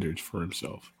standards for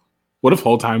himself. What if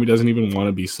whole time he doesn't even want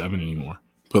to be 7 anymore?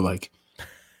 But like,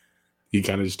 he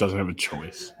kind of just doesn't have a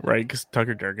choice, right? Because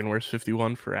Tucker Durkin wears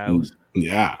 51 for Atlas.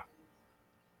 Yeah,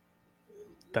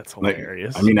 that's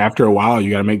hilarious. Like, I mean, after a while,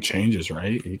 you got to make changes,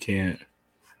 right? You can't.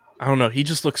 I don't know. He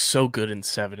just looks so good in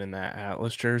 7 in that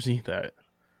Atlas jersey that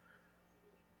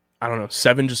I don't know.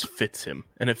 7 just fits him,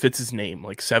 and it fits his name.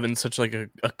 Like 7's such like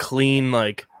a clean,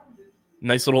 like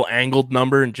nice little angled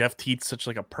number, and Jeff Teat's such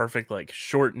like a perfect like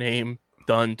short name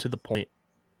done to the point.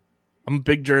 I'm a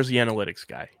big jersey analytics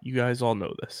guy. You guys all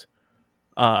know this.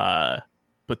 But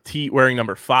Teat wearing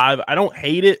number 5, I don't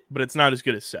hate it, but it's not as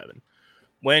good as 7.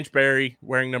 Lanchberry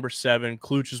wearing number 7.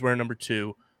 Kluch is wearing number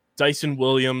 2. Dyson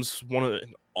Williams, one of the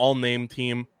all-name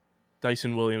team.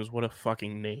 Dyson Williams, what a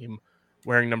fucking name.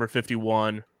 Wearing number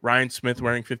 51. Ryan Smith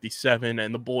wearing 57.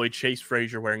 And the boy Chase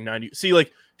Frazier wearing 90. See,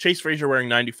 like, Chase Frazier wearing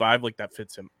 95, like, that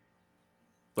fits him.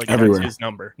 Like, everywhere. That's his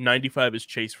number. 95 is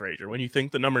Chase Frazier. When you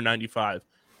think the number 95,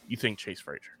 you think Chase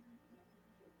Frazier.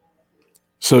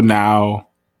 So now,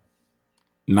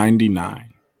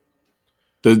 99.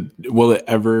 Will it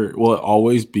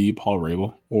always be Paul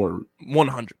Rabel or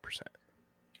 100%?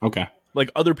 Okay.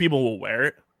 Like other people will wear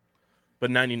it,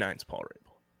 but 99's Paul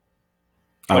Rabel.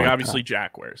 Like obviously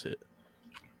Jack wears it.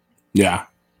 Yeah.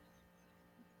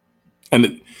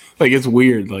 And it's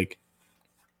weird. Like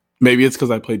maybe it's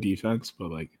because I play defense, but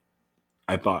like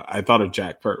I thought of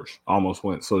Jack first. Almost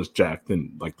went so is Jack,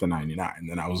 then like the 99. And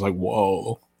then I was like,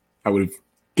 whoa. I would have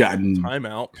gotten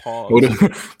timeout.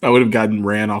 Pause. I would have gotten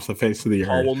ran off the face of the earth.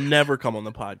 Paul will never come on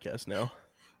the podcast now.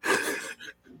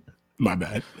 My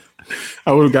bad.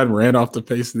 I would have gotten ran off the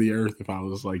face of the earth if I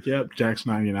was like, yep, Jack's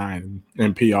 99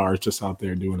 and PR is just out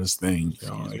there doing his thing.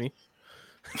 Excuse me.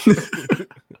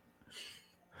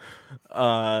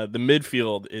 The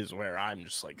midfield is where I'm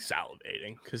just like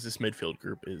salivating because this midfield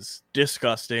group is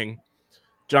disgusting.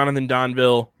 Jonathan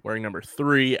Donville wearing number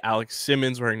 3, Alex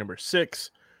Simmons wearing number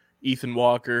 6, Ethan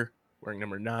Walker wearing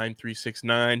number 9,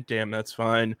 369. Damn, that's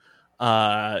fine.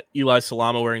 Eli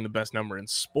Salama wearing the best number in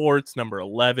sports, number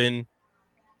 11.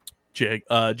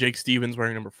 Jake Stevens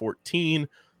wearing number 14.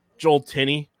 Joel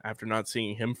Tinney, after not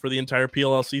seeing him for the entire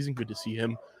PLL season, good to see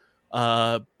him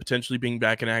potentially being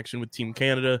back in action with Team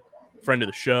Canada. Friend of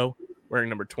the show, wearing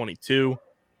number 22.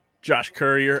 Josh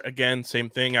Courier, again, same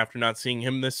thing. After not seeing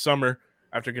him this summer,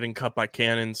 after getting cut by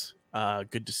Cannons,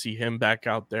 good to see him back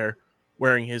out there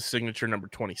wearing his signature number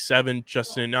 27.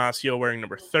 Justin Ignacio wearing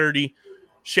number 30.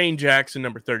 Shane Jackson,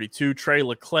 number 32. Trey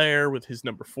LeClaire with his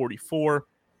number 44.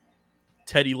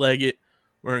 Teddy Leggett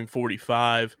wearing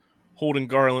 45. Holden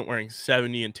Garland wearing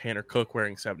 70. And Tanner Cook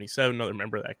wearing 77. Another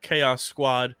member of that Chaos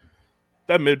squad.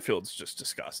 That midfield's just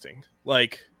disgusting.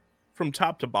 Like, from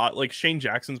top to bottom, like Shane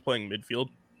Jackson's playing midfield.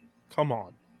 Come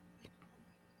on.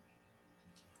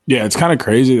 Yeah, it's kind of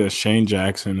crazy that Shane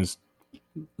Jackson is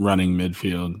running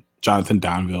midfield. Jonathan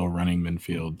Donville running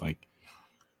midfield. Like,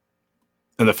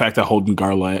 and the fact that Holden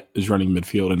Garland is running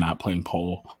midfield and not playing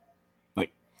pole.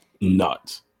 Like,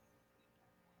 nuts.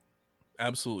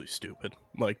 Absolutely stupid.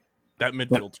 Like, that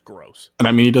midfield's gross. And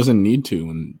I mean, he doesn't need to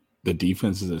when the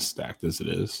defense is as stacked as it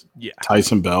is. Yeah.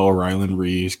 Tyson Bell, Rylan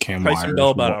Reeves, Cam Myers. Tyson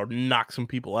Bell about to knock some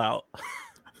people out.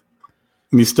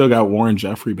 And he's still got Warren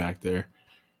Jeffrey back there.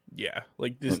 Yeah.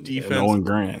 Like, this defense. And Owen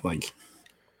Grant. Like,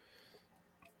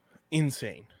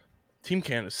 insane. Team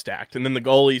Canada's stacked. And then the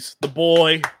goalies, the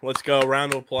boy. Let's go.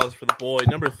 Round of applause for the boy.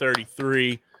 Number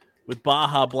 33 with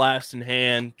Baja Blast in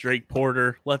hand. Drake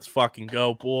Porter. Let's fucking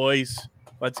go, boys.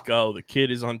 Let's go. The kid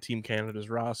is on Team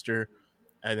Canada's roster.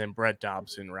 And then Brett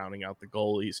Dobson rounding out the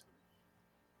goalies.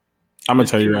 I'm going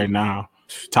to tell you right now,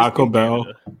 Taco Bell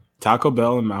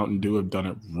and Mountain Dew have done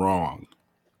it wrong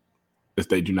if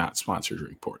they do not sponsor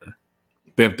Drake Porter.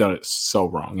 They have done it so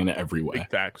wrong in every way. Big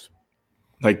facts.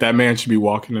 Like, that man should be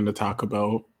walking into Taco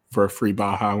Bell for a free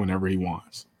Baja whenever he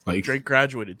wants. Like, Drake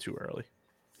graduated too early.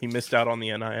 He missed out on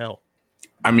the NIL.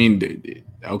 I mean,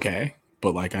 okay.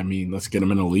 But, like, I mean, let's get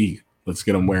him in a league. Let's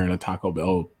get him wearing a Taco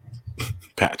Bell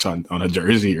patch on a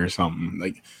jersey or something.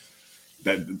 Like,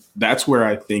 that's where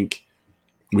I think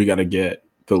we got to get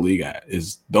the league at,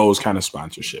 is those kind of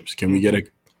sponsorships. Can we get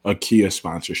a Kia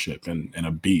sponsorship and a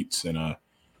Beats and a,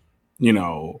 you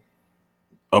know,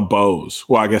 a Bose?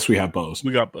 Well, I guess we have Bose.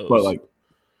 We got Bose. But, like,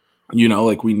 You know,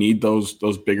 like we need those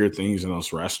bigger things in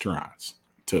those restaurants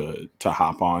to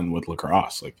hop on with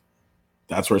lacrosse. Like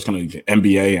that's where it's going to be.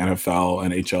 NBA, NFL,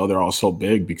 NHL, they're all so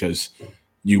big because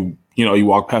you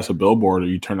walk past a billboard or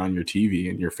you turn on your TV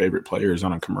and your favorite player is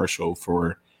on a commercial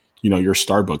for, your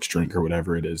Starbucks drink or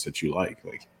whatever it is that you like.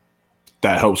 Like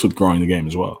that helps with growing the game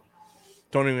as well.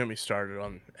 Don't even get me started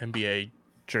on NBA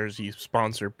jersey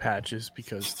sponsor patches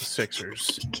because the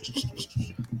Sixers.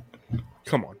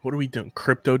 Come on, what are we doing?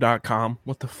 Crypto.com?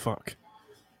 What the fuck?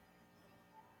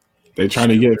 They trying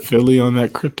to get Philly on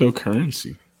that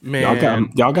cryptocurrency. Man,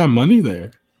 y'all got money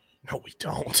there. No, we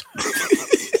don't.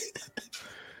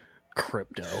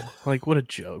 Crypto. Like, what a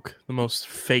joke. The most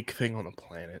fake thing on the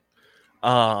planet.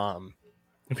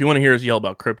 If you want to hear us yell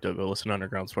about crypto, go listen to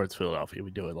Underground Sports Philadelphia.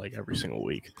 We do it like every single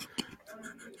week.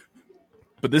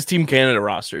 But this Team Canada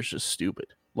roster is just stupid.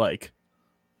 Like,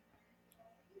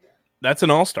 that's an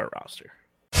all-star roster.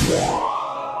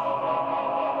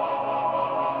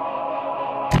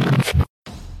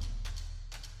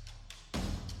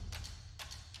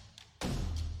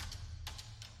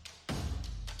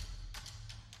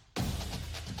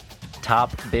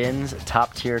 Top bins,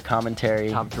 top tier commentary.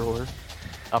 Top drawer,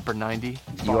 upper 90.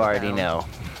 You already down. know.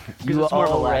 Because You it's more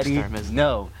of a lax already term, isn't it?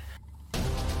 know.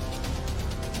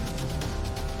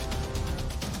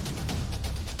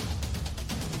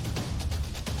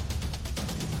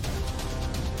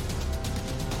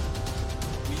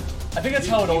 I think that's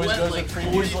how it always goes. Like Like,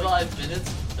 previews, 45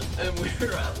 minutes, and we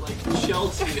were at like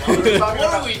Chelsea. What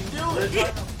are we doing?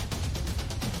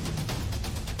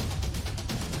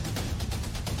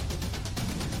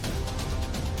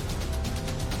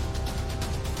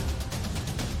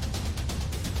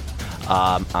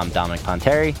 I'm Dominic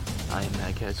Ponteri, I am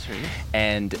Matt Ketzer.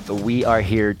 and we are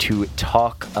here to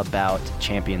talk about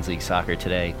Champions League soccer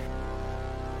today.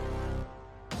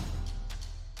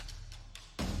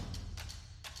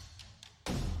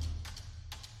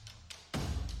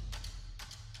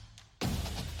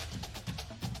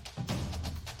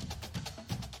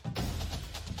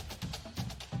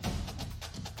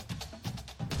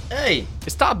 Hey,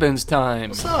 It's Top Bins time.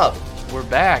 what's up? We're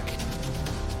back.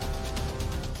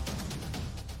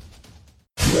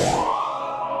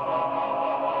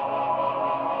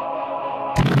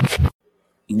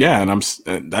 Yeah,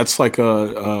 and that's like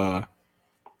a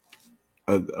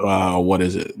what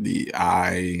is it? The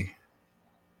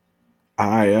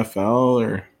IIFL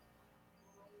or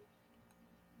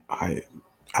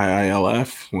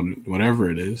IILF, whatever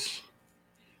it is.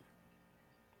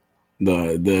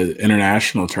 The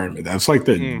international tournament. That's like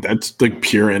that's the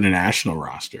pure international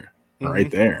roster right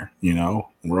there.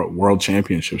 World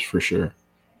championships for sure.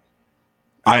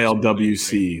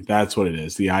 ILWC. That's what it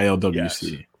is. The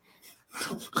ILWC.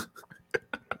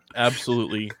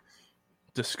 Absolutely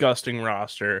disgusting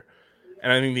roster.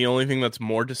 And I think the only thing that's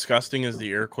more disgusting is the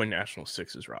Iroquois National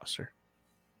Sixes roster.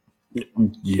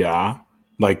 Yeah,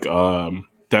 like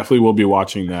definitely we'll be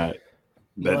watching that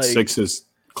Like- Sixes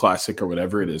Classic or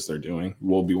whatever it is they're doing.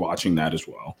 We'll be watching that as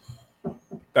well.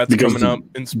 That's Because coming up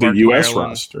in The Spark, U.S. Maryland.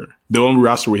 roster, the only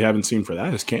roster we haven't seen for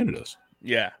that is Canada's,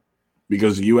 Yeah.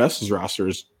 because the U.S.'s roster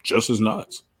is just as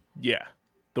nuts. Yeah.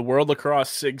 The World Lacrosse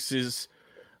Sixes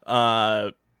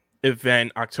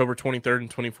event, October 23rd and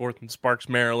 24th in Sparks,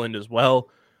 Maryland as well.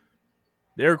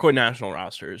 The Iroquois national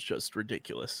roster is just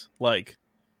ridiculous. Like,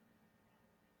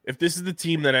 if this is the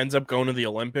team that ends up going to the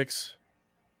Olympics,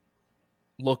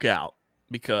 look out,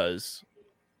 because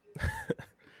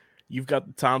you've got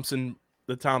the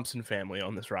Thompson family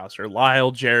on this roster.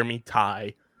 Lyle, Jeremy,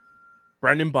 Ty,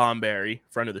 Brendan Bomberry,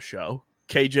 friend of the show,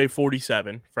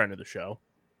 KJ47, friend of the show,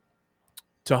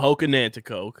 Tahoka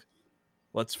Nanticoke,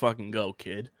 let's fucking go,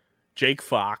 kid, Jake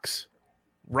Fox,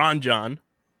 Ron John,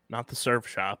 not the surf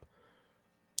shop,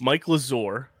 Mike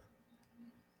Lazor.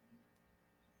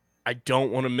 I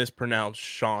don't want to mispronounce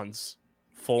Sean's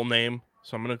full name,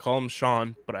 so I'm going to call him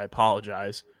Sean, but I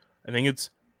apologize. I think it's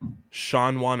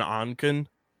Sean Juan Anken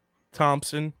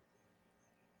Thompson,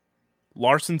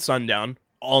 Larson Sundown,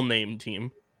 all name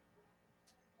team,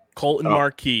 Colton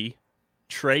Marquis,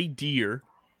 Trey Deere,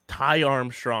 Ty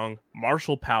Armstrong,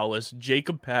 Marshall Powless,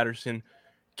 Jacob Patterson,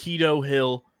 Keto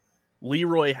Hill,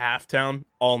 Leroy Halftown,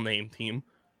 all name team,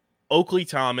 Oakley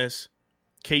Thomas,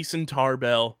 Kaysen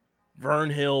Tarbell, Vern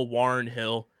Hill, Warren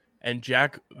Hill, and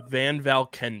Jack Van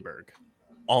Valkenburg,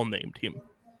 all name team.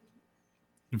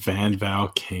 Van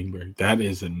Valkenburg. That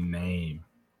is a name.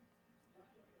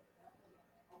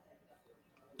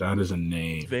 That is a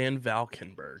name. Van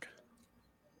Valkenburg.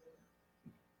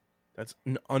 That's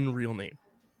an unreal name.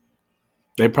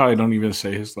 They probably don't even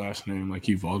say his last name, like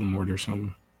he Voldemort or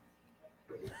something.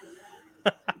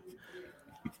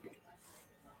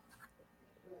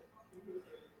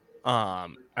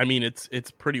 I mean,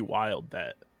 it's pretty wild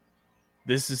that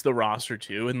this is the roster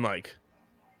too, and like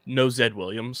no Zed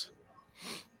Williams.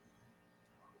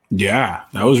 Yeah,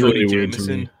 that was Cody really weird to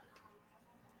Jamison. me.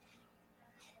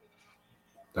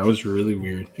 That was really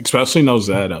weird, especially no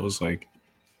Zed. I was like,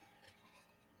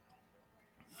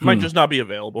 Might just not be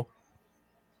available.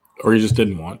 or he just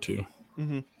didn't want to.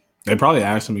 Mm-hmm. They probably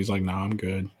asked him. He's like, "Nah, I'm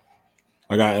good.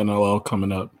 I got NLL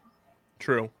coming up.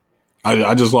 True.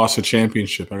 I just lost a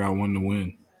championship. I got one to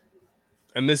win."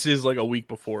 And this is like a week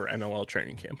before NLL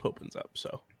training camp opens up.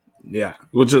 So Yeah,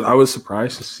 which is, I was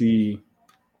surprised to see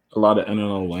a lot of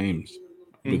NLL lames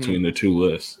between the two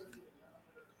lists.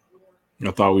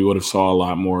 I thought we would have saw a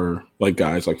lot more like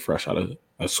guys like fresh out of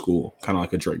school, kind of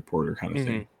like a Drake Porter kind of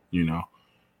thing, you know,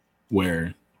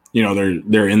 where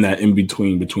they're in that in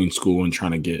between school and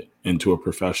trying to get into a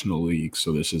professional league.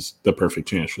 So this is the perfect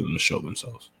chance for them to show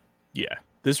themselves. yeah,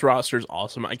 this roster is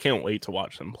awesome. I can't wait to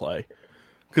watch them play.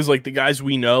 Because like the guys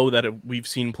we know that we've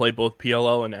seen play both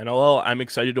PLL and NLL, I'm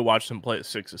excited to watch them play at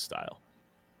Sixes style.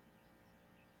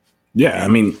 Yeah, I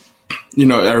mean, a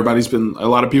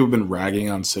lot of people have been ragging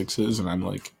on Sixes, and I'm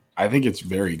like, I think it's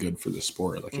very good for the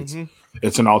sport. Like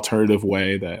it's an alternative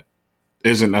way that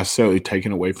isn't necessarily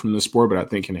taken away from the sport, but I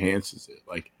think enhances it.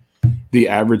 Like the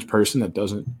average person that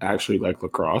doesn't actually like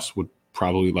lacrosse would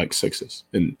probably like Sixes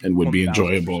and would be 1000%.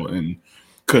 enjoyable and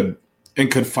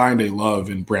could find a love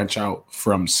and branch out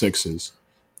from Sixes.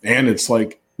 And it's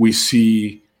like we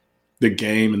see the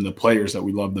game and the players that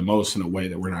we love the most in a way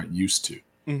that we're not used to.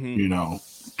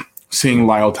 Seeing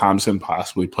Lyle Thompson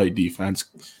possibly play defense,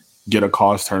 get a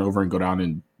cause turnover, and go down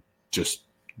and just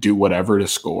do whatever to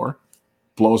score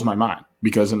blows my mind.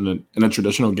 Because in a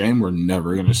traditional game, we're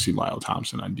never going to see Lyle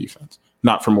Thompson on defense.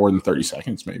 Not for more than 30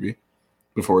 seconds, maybe,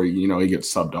 before he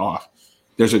gets subbed off.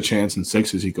 There's a chance in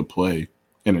Sixes he could play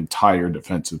an entire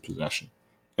defensive possession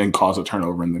and cause a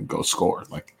turnover and then go score.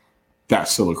 Like,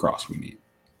 that's the lacrosse we need.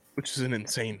 Which is an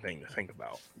insane thing to think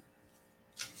about.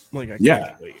 Like, I Yeah.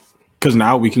 can't wait. Because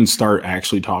now we can start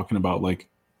actually talking about, like,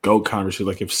 GOAT conversation.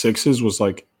 Like, if Sixes was,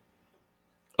 like,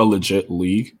 a legit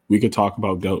league, we could talk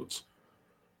about GOATs.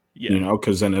 Yeah.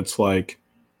 Because then it's like,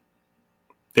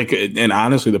 and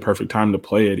honestly, the perfect time to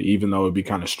play it, even though it'd be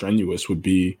kind of strenuous, would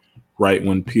be right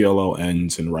when PLO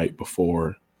ends and right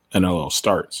before NLL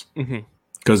starts.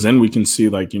 Because then we can see,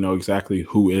 like, exactly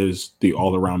who is the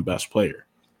all-around best player.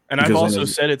 And Because I've then also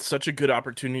said it's such a good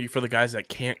opportunity for the guys that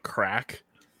can't crack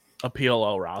a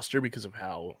PLL roster because of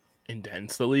how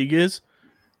intense the league is.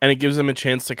 And it gives them a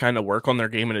chance to kind of work on their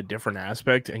game in a different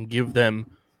aspect and give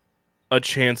them a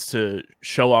chance to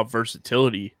show off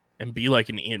versatility and be like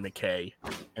an Ian McKay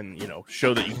and,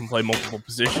 show that you can play multiple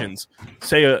positions.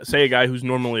 Say a guy who's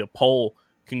normally a pole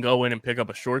can go in and pick up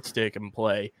a short stick and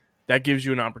play. That gives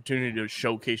you an opportunity to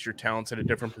showcase your talents at a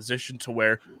different position to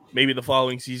where maybe the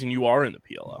following season you are in the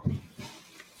PLL.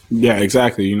 Yeah,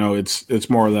 exactly. It's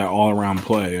more of that all-around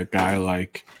play. A guy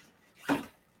like,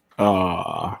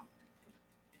 a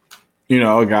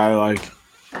guy like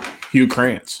Hugh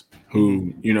Krantz,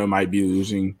 who, might be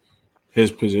losing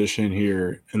his position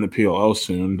here in the PLL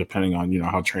soon, depending on,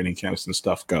 how training camps and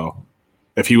stuff go.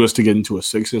 If he was to get into a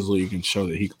Sixes league and show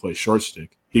that he could play short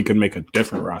stick, he could make a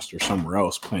different roster somewhere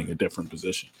else playing a different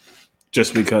position.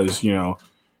 Just because,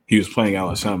 he was playing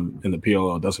LSM in the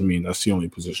PLL doesn't mean that's the only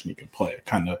position he can play. It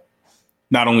kind of,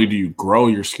 not only do you grow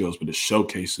your skills, but it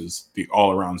showcases the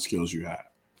all-around skills you have.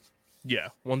 Yeah,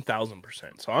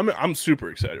 1,000%. So I'm super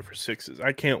excited for Sixes.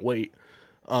 I can't wait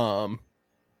to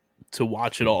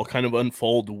watch it all kind of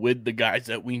unfold with the guys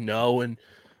that we know and,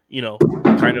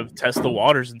 kind of test the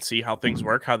waters and see how things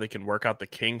work, how they can work out the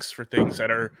kinks for things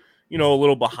that are, a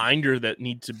little behind her that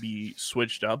need to be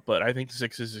switched up. But I think the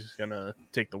Sixes is going to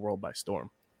take the world by storm.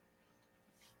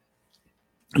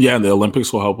 Yeah, the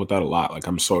Olympics will help with that a lot. Like,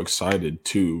 I'm so excited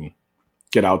to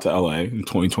get out to LA in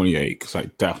 2028 because I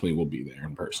definitely will be there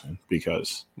in person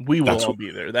because we will all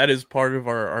be there. That is part of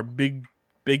our big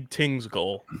Tings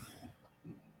goal.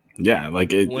 Yeah,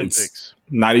 like it's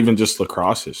not even just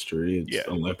lacrosse history. It's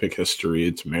Olympic history.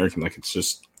 It's American. Like,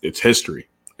 it's history.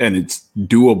 And it's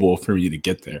doable for me to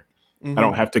get there. I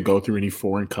don't have to go through any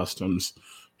foreign customs,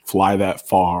 fly that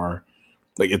far.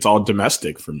 Like, it's all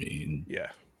domestic for me.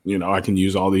 And, I can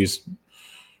use all these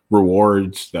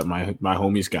rewards that my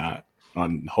homies got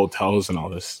on hotels and all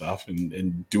this stuff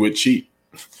and do it cheap.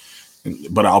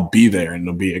 But I'll be there, and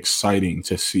it'll be exciting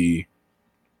to see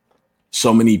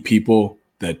so many people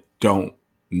that don't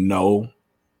know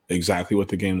exactly what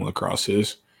the game of lacrosse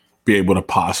is be able to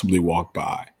possibly walk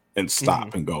by and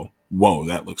stop and go, whoa,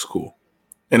 that looks cool.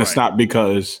 And it's not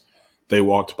because they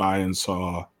walked by and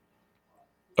saw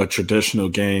a traditional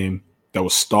game that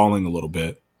was stalling a little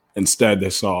bit. Instead, they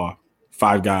saw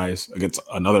 5 guys against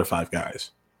another 5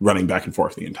 guys running back and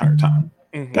forth the entire time.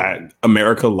 Mhm. That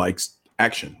America likes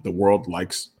action. The world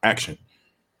likes action.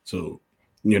 So,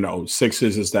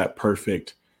 sixes is that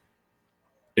perfect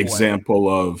example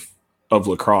of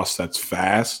lacrosse that's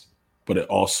fast, but it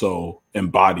also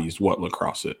embodies what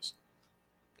lacrosse is.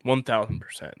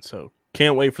 1,000%. So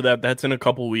can't wait for that. That's in a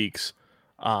couple weeks.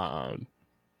 But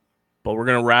we're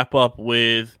going to wrap up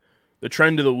with the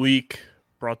trend of the week,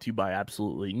 brought to you by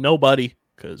absolutely nobody,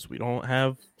 because we don't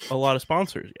have a lot of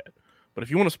sponsors yet. But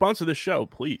if you want to sponsor this show,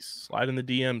 please slide in the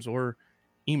DMs or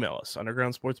email us,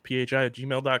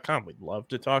 undergroundsportsphi@gmail.com. We'd love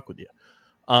to talk with you.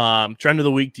 Trend of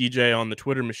the week, DJ, on the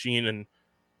Twitter machine, and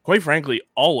quite frankly,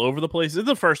 all over the place. This is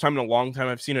the first time in a long time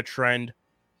I've seen a trend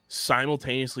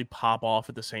simultaneously pop off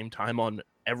at the same time on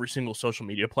every single social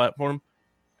media platform,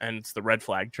 and it's the red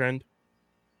flag trend.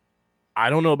 I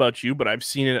don't know about you, but I've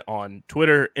seen it on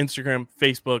Twitter, Instagram,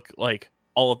 Facebook, like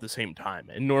all at the same time.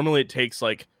 And normally it takes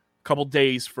like a couple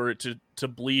days for it to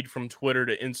bleed from Twitter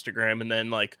to Instagram, and then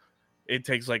like it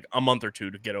takes like a month or 2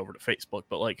 to get over to Facebook.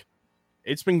 But like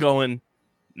it's been going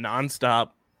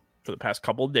nonstop for the past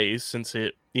couple of days since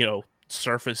it,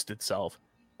 surfaced itself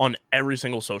on every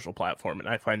single social platform, and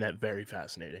I find that very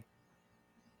fascinating.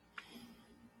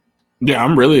 Yeah,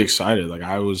 I'm really excited. Like,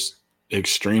 I was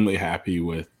extremely happy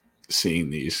with seeing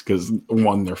these because,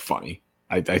 1, they're funny.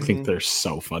 I think they're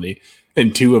so funny.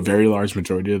 And 2, a very large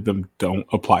majority of them don't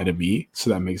apply to me, so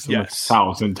that makes them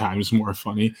 1,000 times more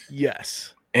funny.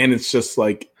 Yes. And it's just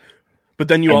like... But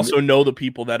then you also know the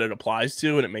people that it applies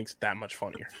to, and it makes it that much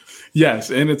funnier. Yes,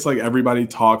 and it's like everybody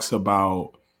talks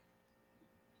about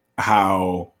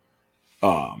how,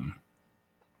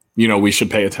 we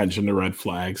should pay attention to red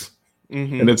flags.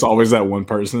 Mm-hmm. And it's always that one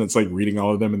person that's like reading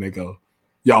all of them, and they go,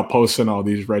 y'all posting all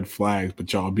these red flags,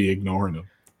 but y'all be ignoring them.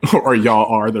 Or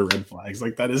y'all are the red flags.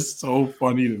 Like, that is so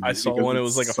funny to me. I saw one, it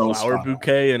was like a flower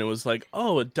bouquet, and it was like,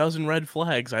 oh, a dozen red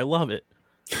flags. I love it.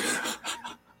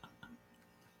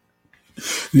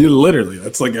 You literally,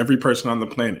 that's like every person on the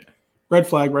planet. Red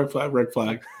flag, red flag, red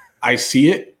flag. I see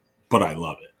it, but I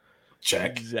love it.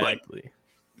 Check. Exactly.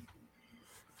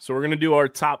 So we're going to do our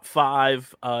top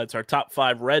 5. It's our top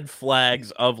 5 red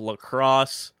flags of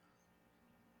lacrosse.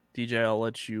 DJ, I'll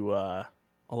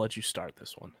let you start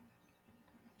this one.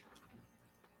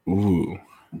 Ooh.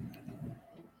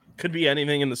 Could be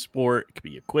anything in the sport. It could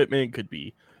be equipment. It could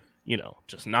be,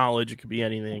 just knowledge. It could be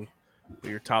anything.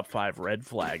 Your top 5 red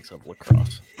flags of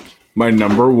lacrosse. My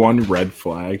number 1 red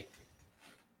flag: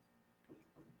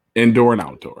 indoor and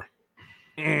outdoor.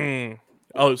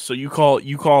 Oh, so you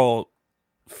call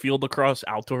field lacrosse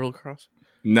outdoor lacrosse?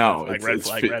 No, like red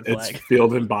flag. It's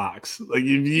field and box. Like,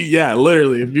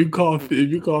 literally, if you call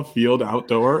field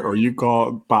outdoor or you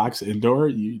call box indoor,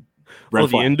 you red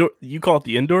flag. The indoor, you call it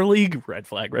the indoor league. Red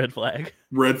flag. Red flag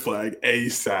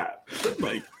ASAP.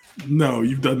 Like, no,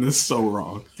 you've done this so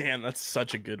wrong. Damn, that's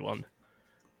such a good one.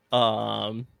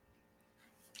 I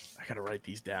gotta write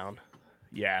these down.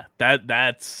 Yeah,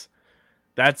 that's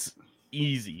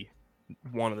easy.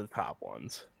 One of the top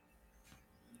ones.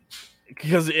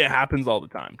 Because it happens all the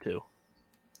time too.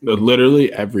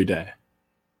 Literally every day.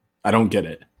 I don't get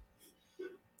it.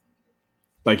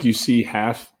 Like, you see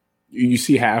half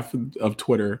of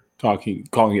Twitter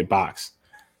calling it box.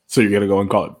 So you're gonna go and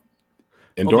call it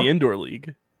indoor? The indoor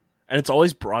league. And it's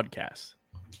always broadcast.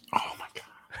 Oh my god.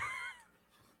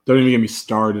 Don't even get me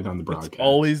started on the broadcast. It's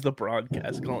always the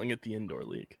broadcast calling it the indoor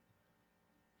league.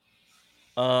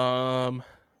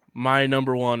 My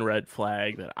number 1 red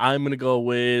flag that I'm gonna go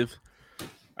with,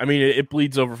 I mean, it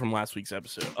bleeds over from last week's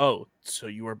episode. Oh, so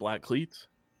you wear black cleats?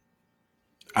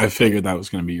 I figured that was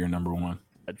gonna be your number 1.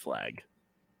 Red flag.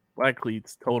 Black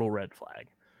cleats, total red flag.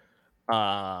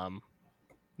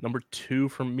 Number 2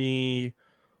 for me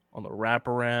on the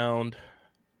wraparound.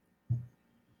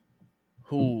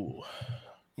 Ooh.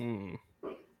 Man.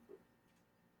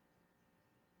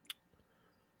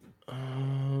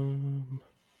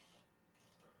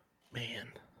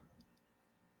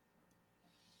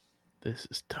 This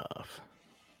is tough.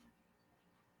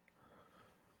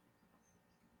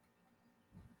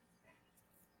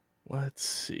 Let's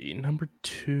see. Number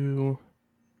 2.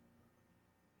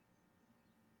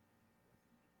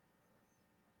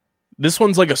 This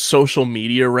one's like a social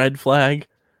media red flag.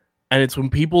 And it's when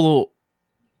people...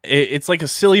 It's like a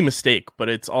silly mistake, but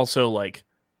it's also like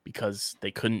because they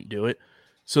couldn't do it.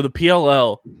 So the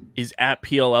PLL is at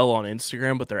PLL on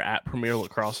Instagram, but they're at Premier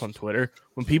Lacrosse on Twitter.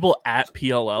 When people at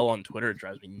PLL on Twitter, it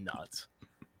drives me nuts.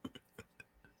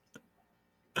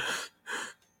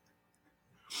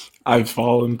 I've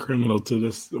fallen criminal to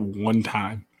this one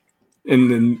time.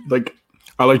 And then, like,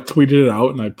 I like tweeted it out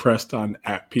and I pressed on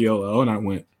 @PLL and I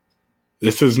went,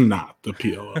 this is not the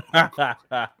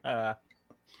PLL.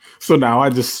 So now I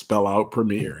just spell out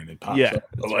Premiere and it pops Yeah, up.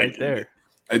 it's right there.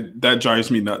 That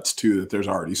drives me nuts too, that there's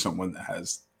already someone that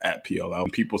has @PLL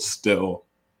and people still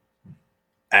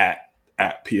at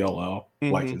PLL.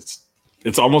 Like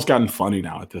it's almost gotten funny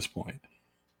now at this point.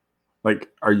 Like,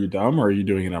 are you dumb or are you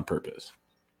doing it on purpose?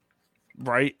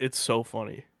 Right? It's so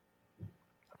funny.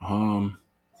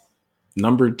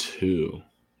 Number 2.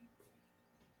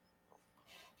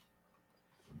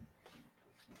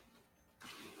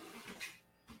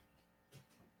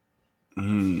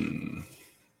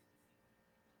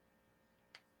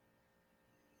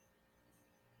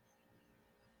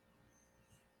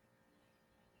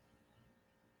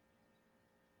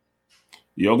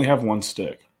 You only have one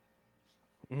stick.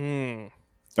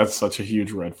 That's such a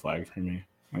huge red flag for me.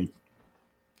 Like,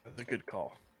 That's a good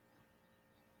call.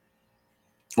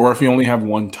 or if you only have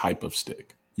one type of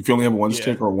stick. If you only have one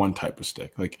stick or one type of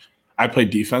stick. Like, I play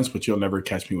defense, but you'll never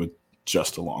catch me with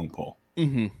just a long pole.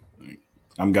 I'm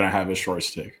going to have a short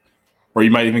stick. Or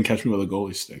you might even catch me with a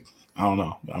goalie stick. I don't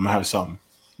know. I'm going to have something.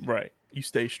 Right. You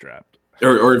stay strapped.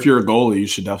 Or if you're a goalie, you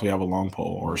should definitely have a long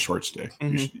pole or a short stick.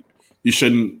 You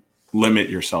shouldn't limit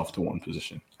yourself to one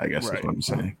position, I guess is what I'm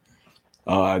saying.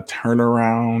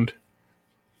 Turnaround.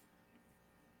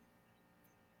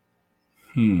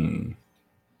 Oh,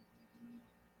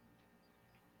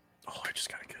 I just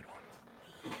got a good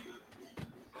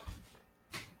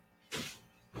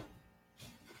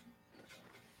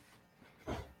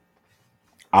one.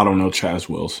 I don't know Chaz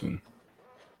Wilson.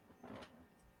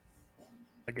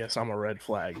 I guess I'm a red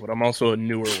flag, but I'm also a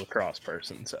newer lacrosse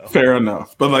person, so Fair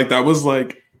enough. But like that was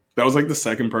like the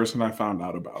second person I found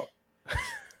out about.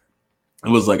 It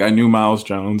was like I knew Miles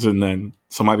Jones, and then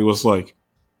somebody was like,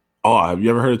 "Oh, have you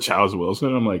ever heard of Chaz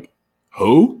Wilson?" I'm like,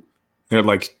 "Who?" They're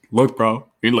like, "Look, bro."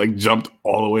 He like jumped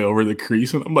all the way over the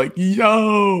crease, and I'm like,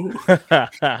 "Yo,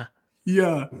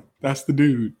 yeah, that's the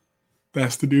dude.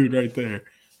 That's the dude right there."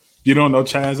 You don't know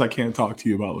Chaz? I can't talk to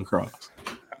you about lacrosse.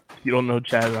 You don't know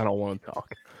Chaz, I don't want to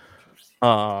talk.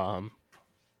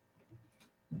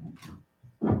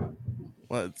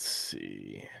 Let's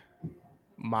see.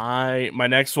 My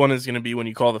next one is going to be when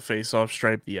you call the face-off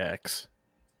stripe the X.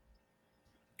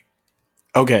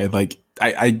 Okay, like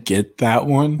I get that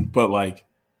one, but like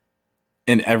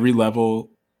in every level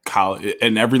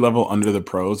under the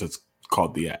pros, it's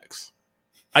called the X.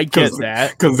 I get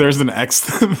that because there's an X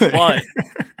there. But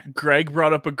Greg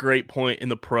brought up a great point in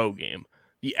the pro game.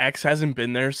 The X hasn't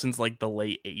been there since like the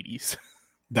late 80s.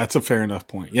 That's a fair enough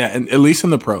point. Yeah, and at least in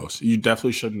the pros, you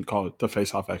definitely shouldn't call it the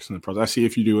face-off X in the pros. I see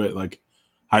if you do it like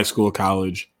high school,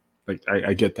 college, like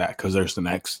I get that because there's an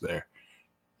X there.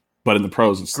 But in the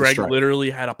pros, it's Greg the stripe. literally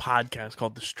had a podcast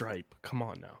called The Stripe. Come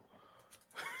on now.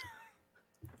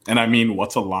 And I mean,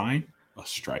 what's a line? A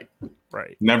stripe.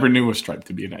 Right. Never knew a stripe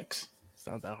to be an X. It's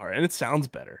not that hard. And it sounds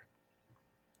better.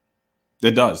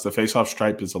 It does. The face-off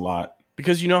stripe is a lot.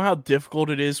 Because you know how difficult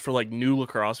it is for like new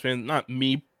lacrosse fans, not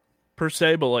me per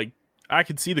se, but like I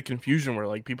could see the confusion where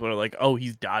like people are like, oh,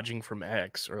 he's dodging from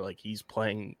X or like he's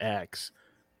playing X.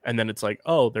 And then it's like,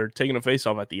 oh, they're taking a face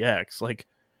off at the X. Like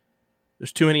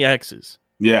there's too many X's.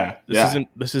 Yeah.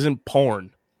 This isn't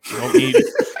porn. You don't need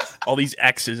all these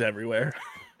X's everywhere.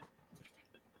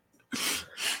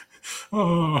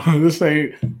 Oh, this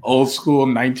ain't old school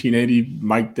 1980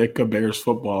 Mike Ditka Bears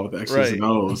football with X's and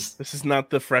O's. This is not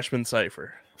the freshman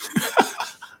cipher.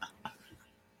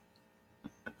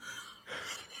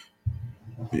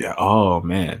 Yeah. Oh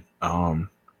man. Oh,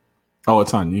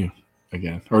 it's on you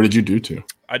again. Or did you do two?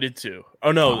 I did too.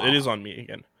 Oh no, it is on me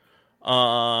again.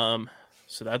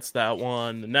 So that's that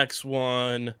one. The next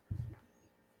one.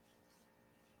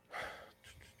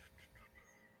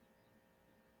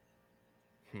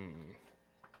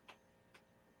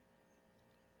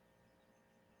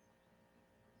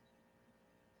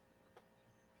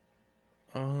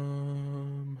 Man.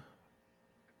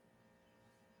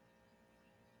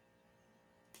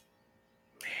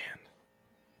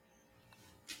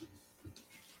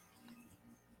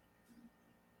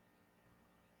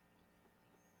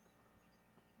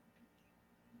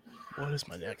 What is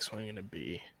my next one going to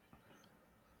be?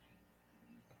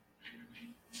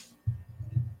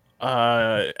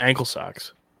 Ankle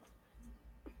socks.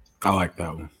 I like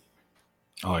that one.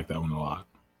 I like that one a lot.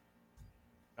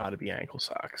 Gotta be ankle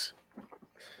socks.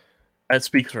 That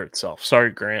speaks for itself.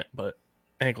 Sorry, Grant, but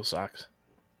ankle socks.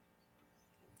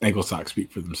 Ankle socks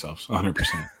speak for themselves,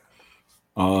 100%.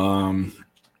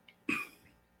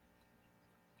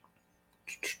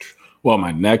 Well,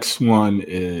 my next one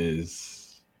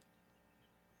is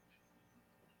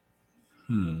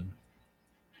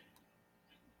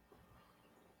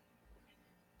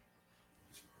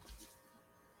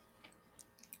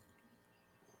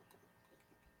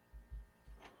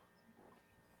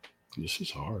This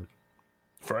is hard.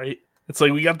 Right? It's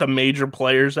like we got the major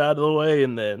players out of the way,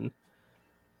 and then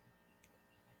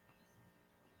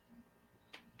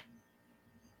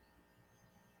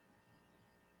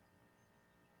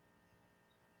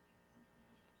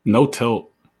No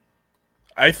tilt.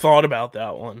 I thought about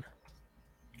that one.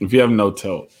 If you have no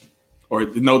tilt, or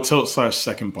no tilt /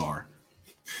 second bar.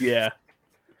 Yeah.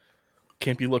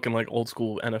 Can't be looking like old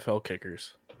school NFL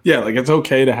kickers. Yeah, like it's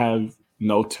okay to have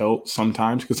no tilt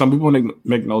sometimes because some people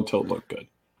make no tilt look good.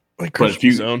 Like But if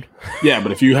you- zone. Yeah,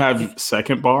 but if you have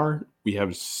second bar, we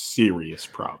have serious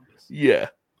problems. Yeah.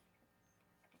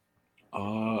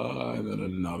 And then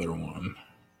another one.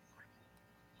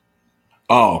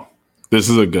 Oh, this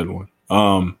is a good one.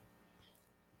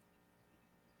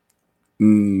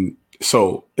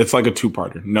 So it's like a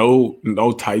two-parter.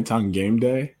 No tights on game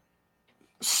day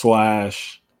 /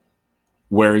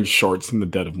 wearing shorts in the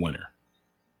dead of winter.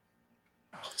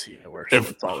 Oh, see, I wear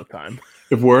shorts all the time.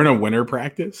 If we're in a winter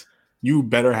practice, you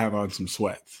better have on some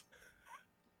sweats.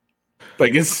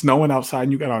 Like it's snowing outside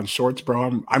and you got on shorts,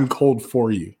 bro. I'm cold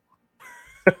for you.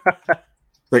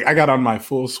 Like I got on my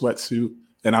full sweatsuit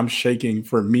and I'm shaking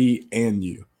for me and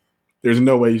you. There's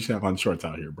no way you should have on shorts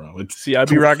out here, bro. See, I'd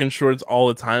be rocking shorts all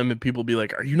the time, and people be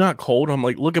like, "Are you not cold?" I'm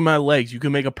like, "Look at my legs. You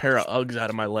can make a pair of Uggs out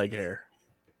of my leg hair."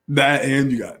 That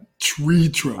and you got tree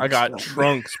trunks. I got bro.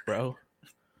 trunks, bro.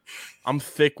 I'm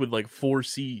thick with like 4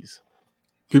 C's.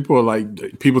 People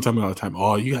tell me all the time,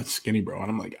 "Oh, you got skinny, bro,"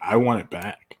 and I'm like, I want it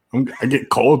back. I get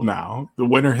cold now. The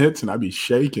winter hits and I be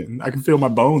shaking. I can feel my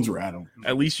bones rattle.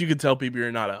 At least you can tell people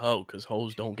you're not a hoe, because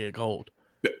hoes don't get cold.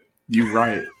 You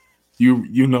right.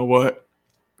 You know what?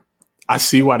 I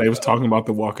see why they was talking about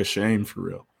the walk of shame for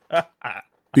real.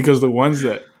 Because the ones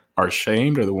that are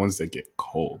shamed are the ones that get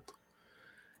cold.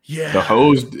 Yeah. The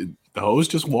hoes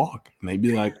just walk and they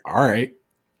be like, all right,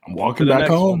 I'm walking the back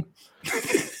next home.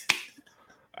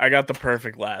 I got the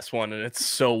perfect last one, and it's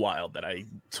so wild that I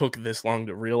took this long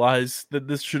to realize that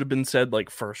this should have been said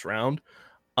like first round.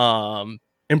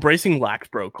 Embracing lax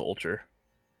bro culture.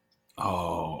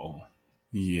 Oh,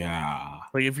 yeah.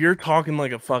 Like if you're talking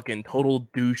like a fucking total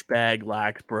douchebag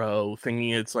lax bro,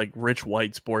 thinking it's like rich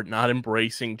white sport, not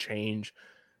embracing change,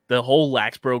 the whole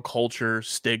lax bro culture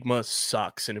stigma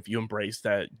sucks, and if you embrace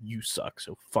that, you suck.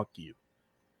 So fuck you.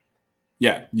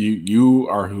 Yeah, you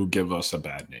are who give us a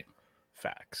bad name.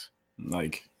 Facts.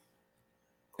 Like,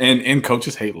 and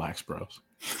coaches hate lax bros.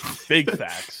 Big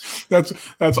facts.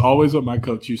 That's always what my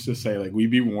coach used to say. Like we'd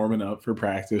be warming up for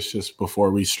practice just before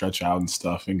we stretch out and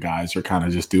stuff, and guys are kind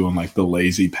of just doing like the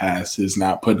lazy passes,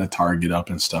 not putting a target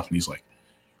up and stuff. And he's like,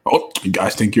 "Oh, you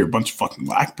guys think you're a bunch of fucking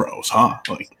lax bros, huh?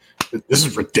 Like this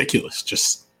is ridiculous.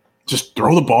 Just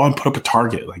throw the ball and put up a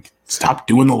target. Like stop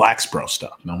doing the lax bro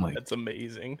stuff." And I'm like, That's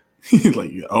amazing.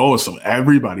 like, oh, so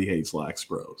everybody hates lax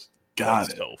bros. Got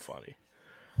That's it. so funny.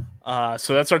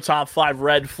 So that's our top 5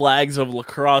 red flags of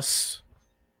lacrosse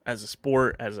as a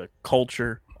sport, as a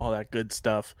culture, all that good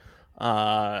stuff.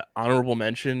 Honorable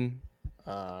mention.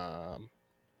 Let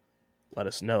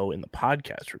us know in the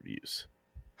podcast reviews.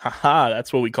 Haha,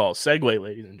 that's what we call a segue,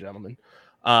 ladies and gentlemen.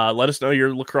 Let us know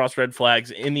your lacrosse red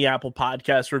flags in the Apple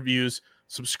Podcast reviews.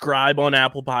 Subscribe on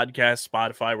Apple Podcasts,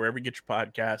 Spotify, wherever you get your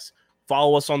podcasts.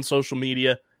 Follow us on social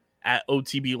media at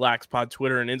OTB LaxPod,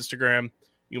 Twitter and Instagram.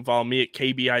 You can follow me at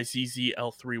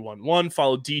KBICZL311.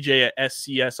 Follow DJ at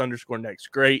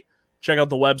SCS_next great. Check out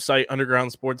the website,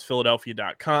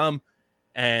 undergroundsportsphiladelphia.com.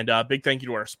 And big thank you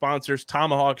to our sponsors,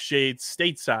 Tomahawk Shades,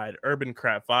 Stateside, Urban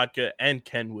Craft Vodka, and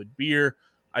Kenwood Beer.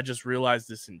 I just realized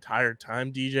this entire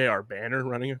time, DJ, our banner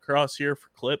running across here for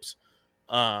clips,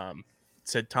 it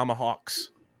said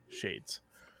Tomahawks Shades.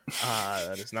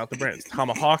 That is not the brand. It's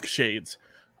Tomahawk Shades.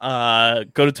 Go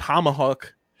to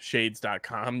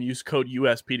tomahawkshades.com. Use code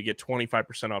USP to get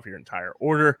 25% off your entire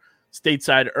order.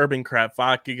 Stateside Urban Craft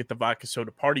Vodka. Get the vodka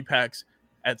soda party packs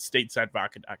at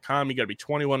statesidevodka.com. You got to be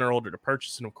 21 or older to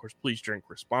purchase. And, of course, please drink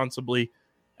responsibly.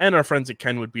 And our friends at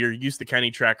Kenwood Beer. Use the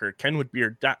Kenny tracker at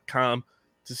kenwoodbeer.com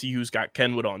to see who's got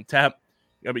Kenwood on tap.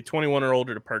 You got to be 21 or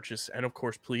older to purchase. And, of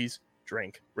course, please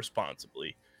drink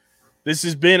responsibly. This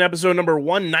has been episode number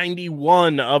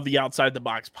 191 of the Outside the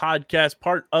Box podcast,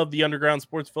 part of the Underground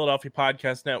Sports Philadelphia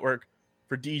Podcast Network.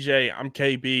 For DJ, I'm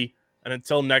KB. And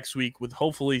until next week, with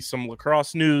hopefully some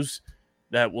lacrosse news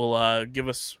that will give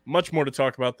us much more to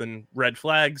talk about than red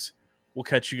flags, we'll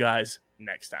catch you guys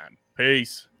next time.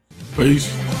 Peace.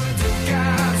 Peace.